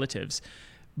some relatives.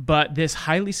 But this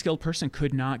highly skilled person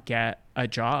could not get a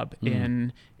job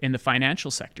in the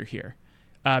financial sector here.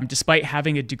 despite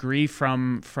having a degree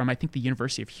from I think the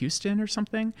University of Houston or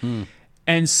something.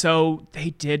 And so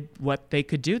they did what they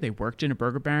could do. They worked in a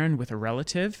Burger Baron with a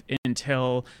relative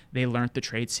until they learned the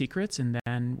trade secrets, and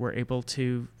then were able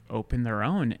to open their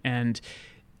own. And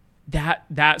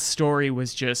that story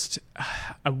was just,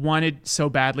 I wanted so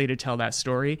badly to tell that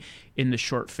story in the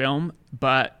short film,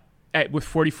 but with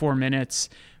 44 minutes,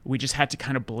 we just had to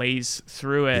kind of blaze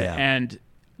through it. Yeah. And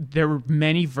there were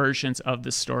many versions of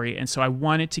the story. And so I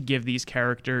wanted to give these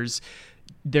characters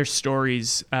their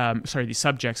stories, these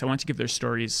subjects, I want to give their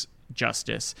stories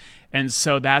justice. And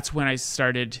so that's when I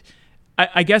started,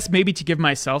 I guess maybe to give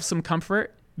myself some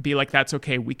comfort, be like, that's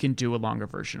okay, we can do a longer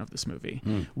version of this movie.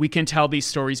 We can tell these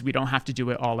stories, we don't have to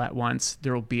do it all at once.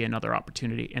 There will be another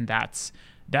opportunity. And that's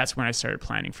when I started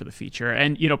planning for the feature.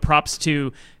 And, you know, props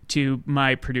to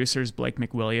my producers, Blake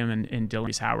McWilliam and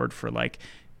Dylan Howard, for like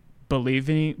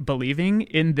believing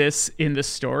in this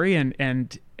story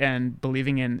and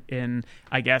believing in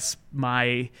I guess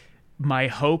my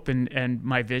hope and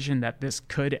my vision that this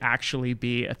could actually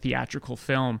be a theatrical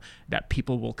film that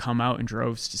people will come out in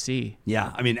droves to see.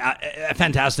 Yeah, I mean,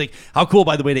 fantastic. How cool,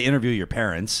 by the way, to interview your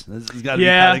parents. This has got to be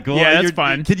kind of cool. Yeah, that's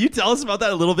fun. Can you tell us about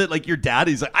that a little bit? Like your dad,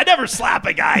 he's like, I never slap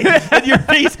a guy. And your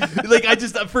face, like, I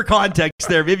just, for context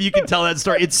there, maybe you can tell that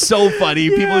story. It's so funny.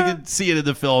 Yeah. People can see it in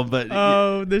the film, but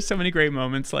there's so many great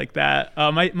moments like that.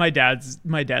 My dad's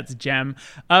a gem.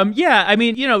 Yeah, I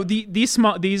mean, you know,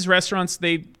 these restaurants,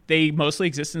 they mostly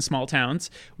exist in small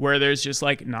towns where there's just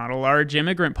like not a large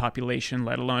immigrant population,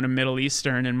 let alone a Middle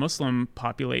Eastern and Muslim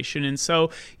population. And so,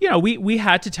 you know, we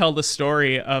had to tell the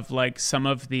story of like some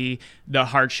of the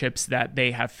hardships that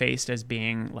they have faced as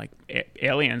being like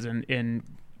aliens in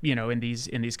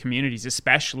these communities,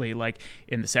 especially like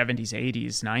in the 70s,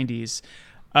 80s, 90s.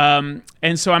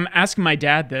 And so I'm asking my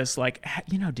dad this, like,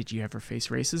 you know, did you ever face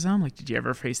racism? Like, did you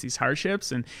ever face these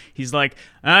hardships? And he's like,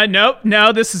 nope,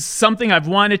 no, this is something I've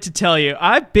wanted to tell you.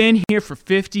 I've been here for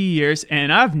 50 years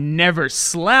and I've never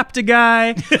slapped a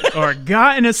guy or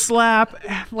gotten a slap.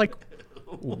 I'm like,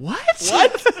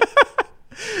 what?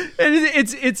 And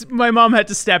it's my mom had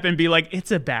to step in and be like,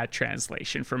 it's a bad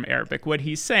translation from Arabic. What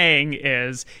he's saying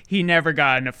is he never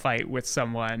got in a fight with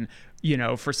someone, you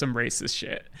know, for some racist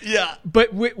shit. Yeah.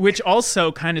 But which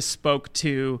also kind of spoke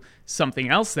to something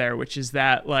else there, which is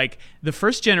that like the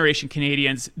first generation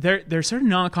Canadians, they're sort of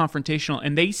non-confrontational,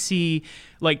 and they see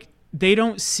like, they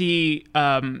don't see,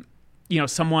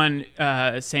 someone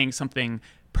saying something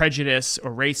prejudiced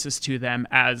or racist to them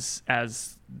as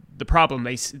the problem.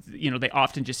 They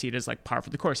often just see it as like par for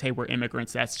the course. Hey, we're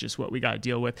immigrants. That's just what we got to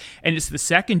deal with. And it's the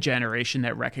second generation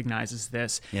that recognizes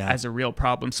this as a real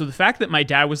problem. So the fact that my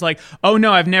dad was like, oh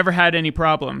no, I've never had any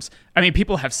problems. I mean,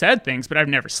 people have said things, but I've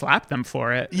never slapped them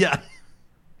for it. Yeah.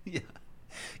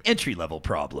 Entry-level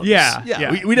problems.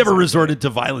 Yeah. We never resorted to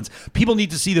violence. People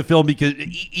need to see the film because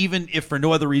even if for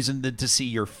no other reason than to see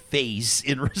your face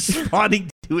in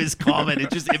responding to his comment,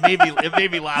 it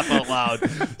made me laugh out loud.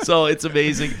 So it's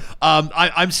amazing.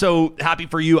 I'm so happy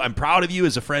for you. I'm proud of you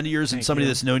as a friend of yours and somebody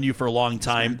that's known you for a long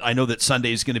time. I know that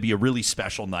Sunday is going to be a really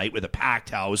special night with a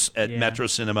packed house at Metro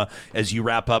Cinema as you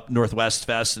wrap up Northwest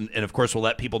Fest. And of course, we'll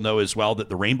let people know as well that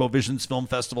the Rainbow Visions Film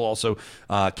Festival also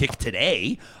kicked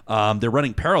today. They're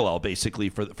running parallel basically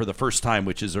for the first time,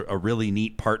 which is a really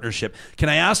neat partnership. Can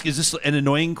I ask, is this an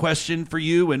annoying question for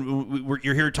you? And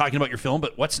you're here talking about your film,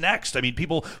 but what's next? I mean,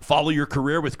 people follow your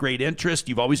career with great interest.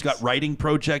 You've always got writing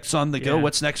projects on the go.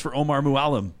 What's next for Omar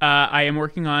Muallim? I am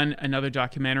working on another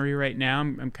documentary right now.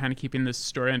 I'm kind of keeping this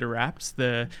story under wraps.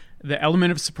 The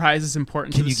element of surprise is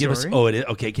important to the story.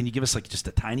 Can you give us like just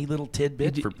a tiny little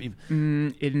tidbit for people?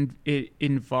 It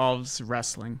involves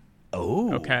wrestling.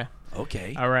 Oh.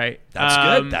 Okay. All right.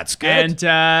 That's good. And,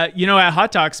 at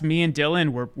Hot Docs, me and Dylan,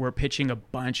 we're pitching a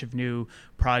bunch of new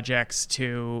projects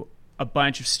to a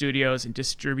bunch of studios and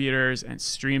distributors and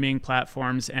streaming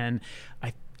platforms. And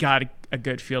I got a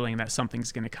good feeling that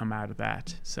something's going to come out of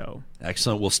that. So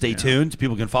excellent. Well, stay tuned.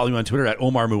 People can follow you on Twitter at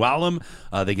Omar Muallim.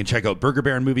 They can check out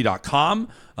burgerbaronmovie.com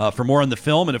for more on the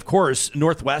film. And of course,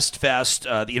 Northwest Fest,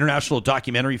 the International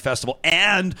Documentary Festival,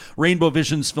 and Rainbow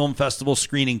Visions Film Festival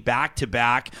screening back to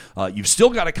back. You've still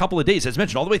got a couple of days, as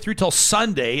mentioned, all the way through till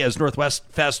Sunday as Northwest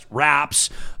Fest wraps,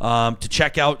 to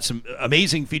check out some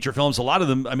amazing feature films. A lot of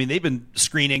them, I mean, they've been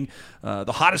screening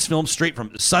the hottest films straight from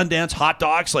Sundance, Hot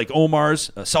Docs like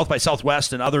Omar's, South by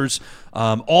Southwest, and others.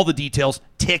 All the details,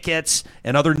 tickets,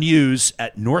 and other news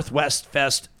at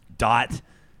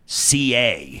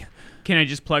northwestfest.ca. Can I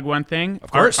just plug one thing?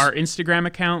 Of course. Our Instagram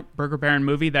account, Burger Baron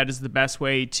Movie, that is the best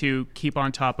way to keep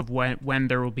on top of when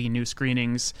there will be new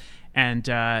screenings and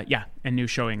new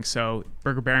showings. So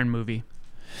Burger Baron Movie.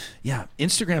 Yeah,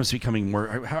 Instagram's becoming more.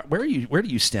 Where do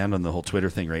you stand on the whole Twitter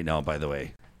thing right now? By the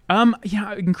way.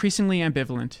 Yeah, increasingly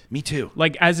ambivalent. Me too.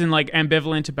 Like, as in, like,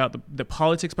 ambivalent about the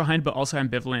politics behind, but also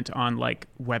ambivalent on, like,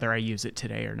 whether I use it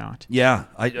today or not. Yeah.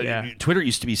 Twitter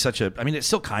used to be it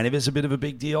still kind of is a bit of a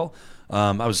big deal.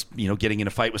 I was, getting in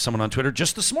a fight with someone on Twitter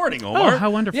just this morning, Omar. Oh, how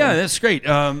wonderful. Yeah, that's great.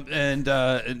 I'm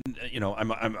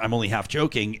only half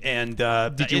joking. And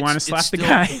did you want to slap the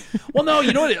guy? Well, no,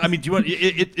 you know what? I mean, do you want?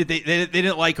 They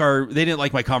didn't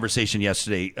like my conversation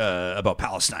yesterday about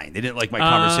Palestine. They didn't like my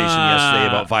conversation yesterday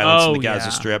about violence in the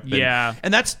Gaza Strip.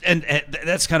 And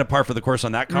that's kind of par for the course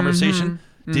on that conversation.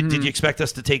 Mm-hmm. Did you expect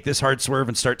us to take this hard swerve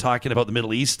and start talking about the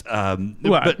Middle East? But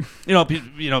not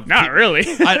really.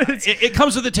 It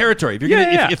comes with the territory. If you're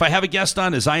if I have a guest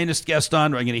on, a Zionist guest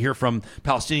on, I'm going to hear from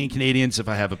Palestinian Canadians. If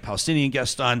I have a Palestinian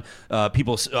guest on,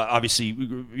 people obviously, I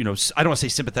don't want to say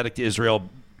sympathetic to Israel,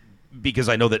 because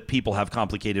I know that people have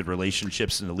complicated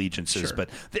relationships and allegiances, sure. But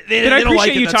I don't appreciate like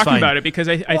it, you that's talking fine. about it, because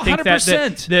I think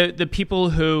 100%. that the people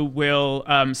who will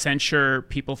censure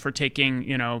people for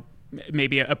taking,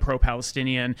 maybe a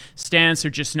pro-Palestinian stance, or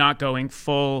just not going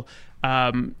full,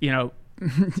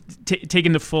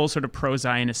 taking the full sort of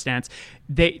pro-Zionist stance,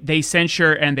 they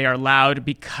censure, and they are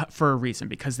loud for a reason,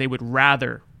 because they would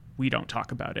rather we don't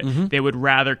talk about it. Mm-hmm. They would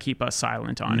rather keep us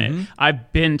silent on it.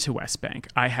 I've been to West Bank.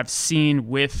 I have seen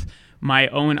with my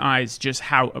own eyes just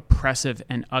how oppressive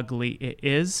and ugly it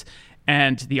is.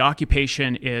 And the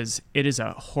occupation is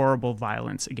a horrible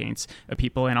violence against a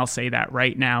people. And I'll say that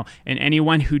right now. And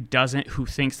anyone who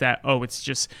thinks that, it's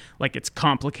just like, it's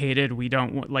complicated, we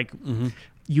don't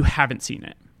you haven't seen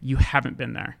it. You haven't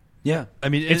been there. Yeah, I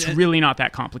mean, it's really not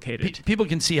that complicated. People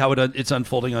can see how it's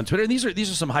unfolding on Twitter, and these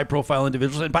are some high-profile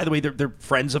individuals. And by the way, they're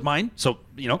friends of mine. So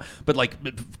but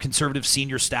like conservative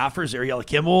senior staffers, Ariella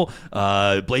Kimmel,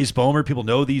 Blaise Bomer, people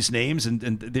know these names,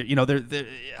 and they're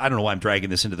I don't know why I'm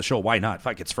dragging this into the show. Why not?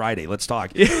 Fuck, it's Friday. Let's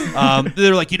talk.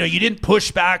 They're like, you didn't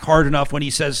push back hard enough when he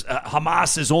says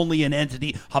Hamas is only an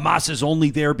entity. Hamas is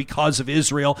only there because of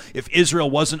Israel. If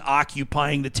Israel wasn't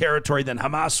occupying the territory, then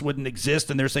Hamas wouldn't exist.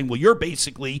 And they're saying, well, you're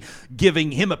basically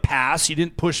giving him a pass. You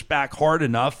didn't push back hard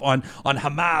enough on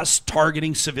Hamas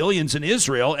targeting civilians in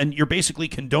Israel, and you're basically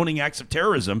condoning acts of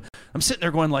terrorism. I'm sitting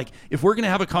there going, like, if we're going to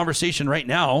have a conversation right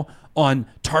now on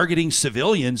targeting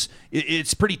civilians,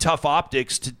 it's pretty tough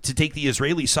optics to take the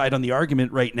Israeli side on the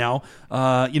argument right now,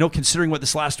 considering what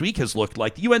this last week has looked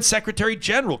like. The UN Secretary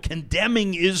General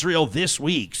condemning Israel this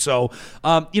week. So,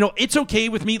 it's okay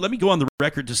with me. Let me go on the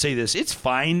record to say this. It's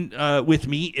fine with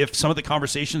me if some of the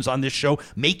conversations on this show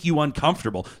make you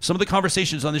uncomfortable. Some of the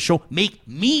conversations on this show make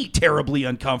me terribly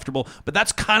uncomfortable, but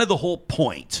that's kind of the whole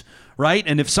point. Right?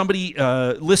 And if somebody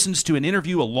listens to an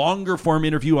interview, a longer form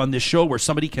interview on this show where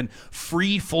somebody can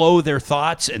free flow their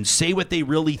thoughts and say what they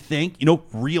really think,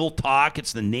 real talk,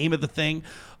 it's the name of the thing,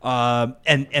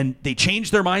 and they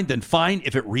change their mind, then fine.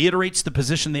 If it reiterates the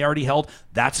position they already held,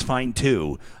 that's fine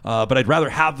too. But I'd rather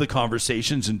have the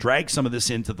conversations and drag some of this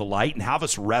into the light and have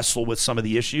us wrestle with some of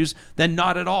the issues than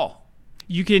not at all.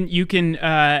 You can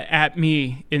at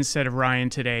me instead of Ryan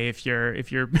today if you're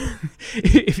if you're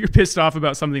pissed off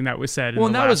about something that was said. Well,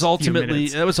 and that was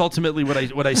ultimately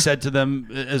what I said to them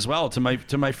as well, to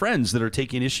my friends that are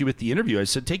taking issue with the interview. I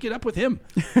said, take it up with him.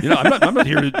 I'm not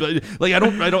here to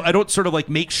I don't sort of like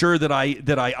make sure that I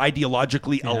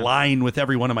ideologically align with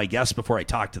every one of my guests before I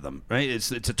talk to them. Right?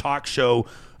 It's a talk show,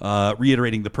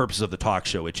 reiterating the purpose of the talk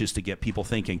show, which is to get people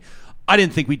thinking. I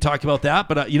didn't think we'd talk about that,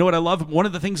 but you know what I love? One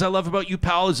of the things I love about you,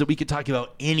 pal, is that we could talk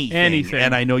about anything.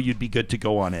 And I know you'd be good to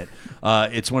go on it.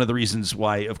 It's one of the reasons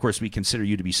why, of course, we consider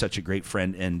you to be such a great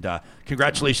friend. And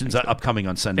congratulations upcoming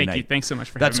on Sunday night. Thank you. Thanks so much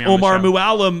for having me on the show. That's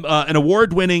Omar Muallim, an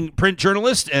award-winning print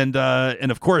journalist and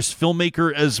of course,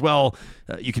 filmmaker as well.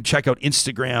 You can check out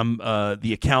Instagram,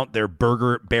 the account there,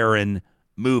 Burger Baron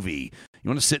Movie. You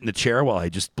want to sit in the chair while I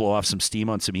just blow off some steam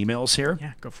on some emails here?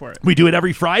 Yeah, go for it. We do it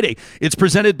every Friday. It's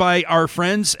presented by our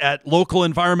friends at Local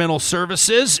Environmental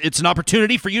Services. It's an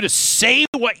opportunity for you to say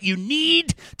what you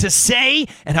need to say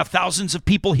and have thousands of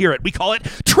people hear it. We call it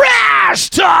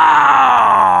Trash Talk!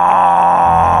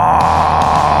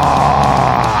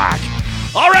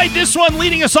 All right, this one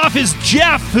leading us off is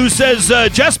Jeff, who says,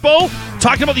 Jespo,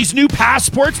 talking about these new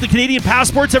passports, the Canadian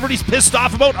passports everybody's pissed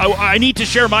off about. I need to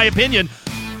share my opinion.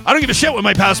 I don't give a shit what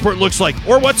my passport looks like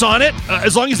or what's on it.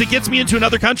 As long as it gets me into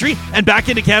another country and back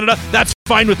into Canada, that's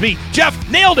fine with me.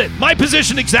 Jeff, nailed it. My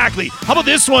position exactly. How about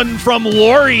this one from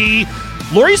Lori?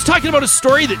 Lori's talking about a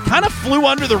story that kind of flew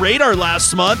under the radar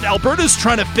last month. Alberta's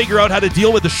trying to figure out how to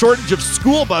deal with the shortage of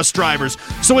school bus drivers.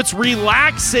 So it's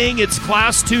relaxing its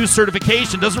Class 2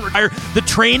 certification. Doesn't require the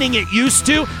training it used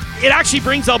to. It actually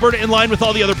brings Alberta in line with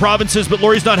all the other provinces, but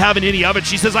Lori's not having any of it.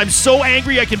 She says, I'm so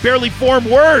angry I can barely form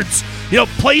words.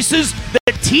 Places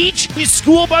that teach these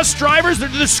school bus drivers,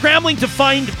 they're scrambling to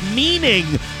find meaning.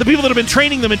 The people that have been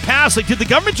training them in past, did the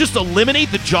government just eliminate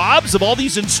the jobs of all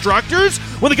these instructors?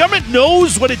 When the government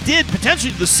knows what it did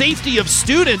potentially to the safety of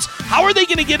students, how are they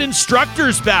going to get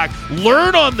instructors back?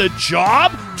 Learn on the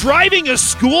job? Driving a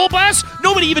school bus?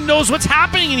 Nobody even knows what's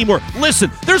happening anymore.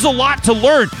 Listen, there's a lot to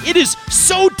learn. It is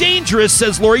so dangerous,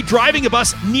 says Lori, driving a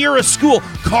bus near a school.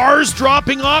 Cars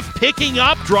dropping off, picking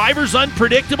up, drivers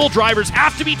unpredictable. Drivers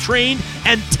have to be trained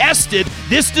and tested.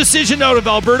 This decision out of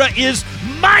Alberta is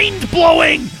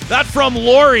mind-blowing. That from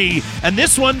Lori. And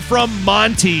this one from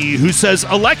Monty, who says,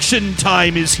 election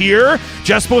time is here.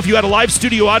 Jespo, if you had a live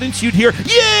studio audience, you'd hear,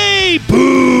 yay,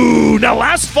 boo. Now,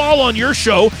 last fall on your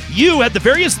show, you had the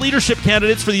various leadership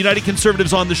candidates for the United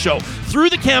Conservatives on the show. Through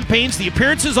the campaigns, the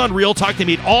appearances on Real Talk, they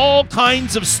made all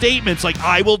kinds of statements like,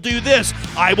 I will do this,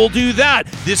 I will do that,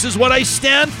 this is what I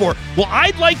stand for. Well,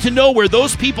 I'd like to know where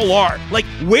those people are.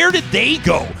 Where did they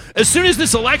go? As soon as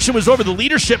this election was over, the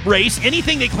leadership race,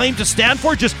 anything they claimed to stand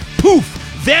for just poof,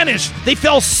 vanished. They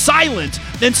fell silent.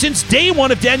 And since day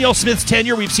one of Danielle Smith's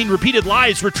tenure, we've seen repeated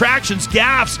lies, retractions,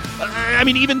 gaffes,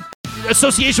 even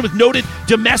association with noted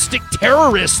domestic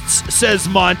terrorists, says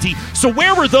Monty. So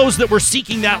where were those that were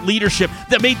seeking that leadership,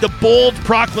 that made the bold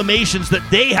proclamations that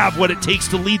they have what it takes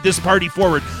to lead this party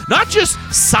forward? Not just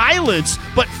silence,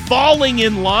 but falling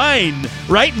in line,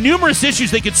 right? Numerous issues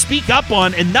they could speak up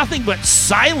on and nothing but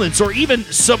silence or even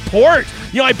support.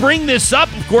 I bring this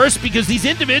up, of course, because these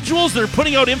individuals that are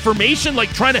putting out information,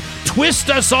 trying to twist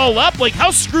us all up,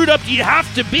 how screwed up do you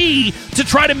have to be to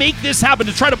try to make this happen,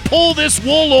 to try to pull this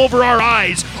wool over our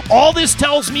eyes? All this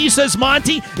tells me, says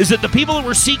Monty, is that the people that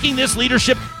were seeking this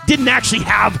leadership didn't actually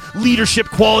have leadership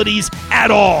qualities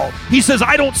at all. He says,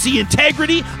 I don't see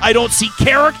integrity, I don't see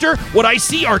character. What I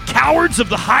see are cowards of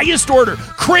the highest order,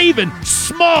 craven,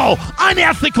 small,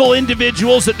 unethical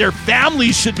individuals that their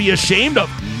families should be ashamed of.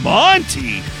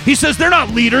 Monty, he says they're not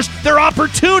leaders, they're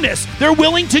opportunists. They're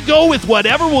willing to go with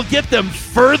whatever will get them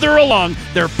further along.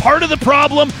 They're part of the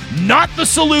problem, not the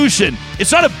solution.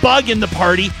 It's not a bug in the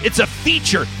party, it's a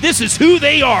feature. This is who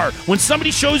they are. When somebody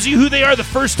shows you who they are the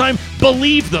first time,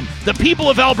 believe them. The people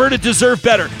of Alberta deserve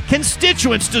better.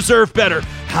 Constituents deserve better.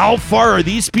 How far are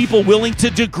these people willing to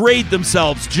degrade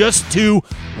themselves just to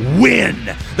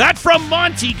win? That from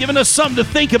Monty, giving us something to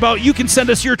think about. You can send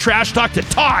us your trash talk to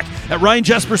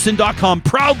talk@ryanjesperson.com.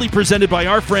 Proudly presented by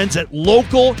our friends at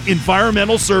Local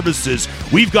Environmental Services.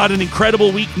 We've got an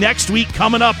incredible week next week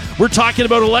coming up. We're talking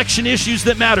about election issues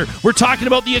that matter. We're talking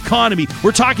about the economy.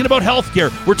 We're talking about healthcare.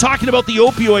 We're talking about the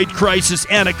opioid crisis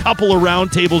and a couple of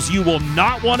roundtables you will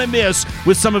not want to miss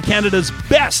with some of Canada's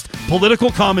best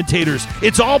political commentators.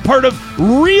 It's all part of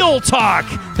Real Talk.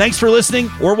 Thanks for listening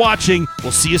or watching.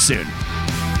 We'll see you soon.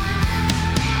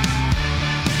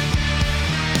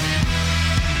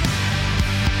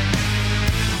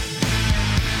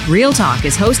 Real Talk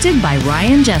is hosted by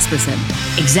Ryan Jesperson.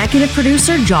 Executive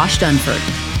producer Josh Dunford.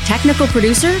 Technical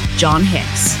producer John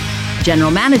Hicks.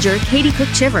 General manager Katie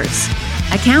Cook-Chivers.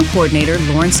 Account coordinator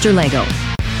Lawrence Derlego.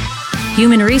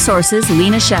 Human resources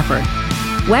Lena Shepard.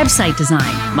 Website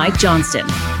design Mike Johnston.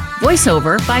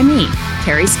 Voiceover by me,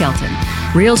 Terry Skelton.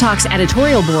 Real Talk's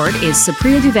editorial board is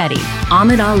Supriya Dwivedi,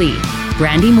 Ahmed Ali,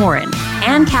 Brandy Morin,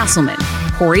 Ann Castleman,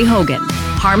 Corey Hogan,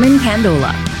 Harmon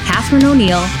Candola, Catherine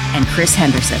O'Neill, and Chris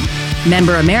Henderson.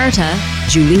 Member Emerita,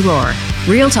 Julie Rohr.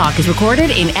 Real Talk is recorded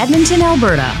in Edmonton,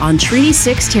 Alberta on Treaty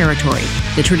 6 territory,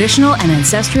 the traditional and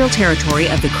ancestral territory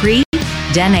of the Cree,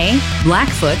 Dene,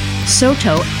 Blackfoot,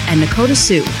 Saulteaux, and Nakota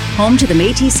Sioux, home to the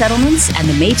Métis settlements and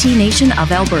the Métis Nation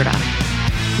of Alberta.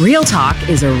 Real Talk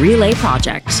is a relay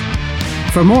project.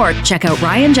 For more, check out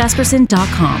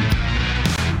ryanjesperson.com.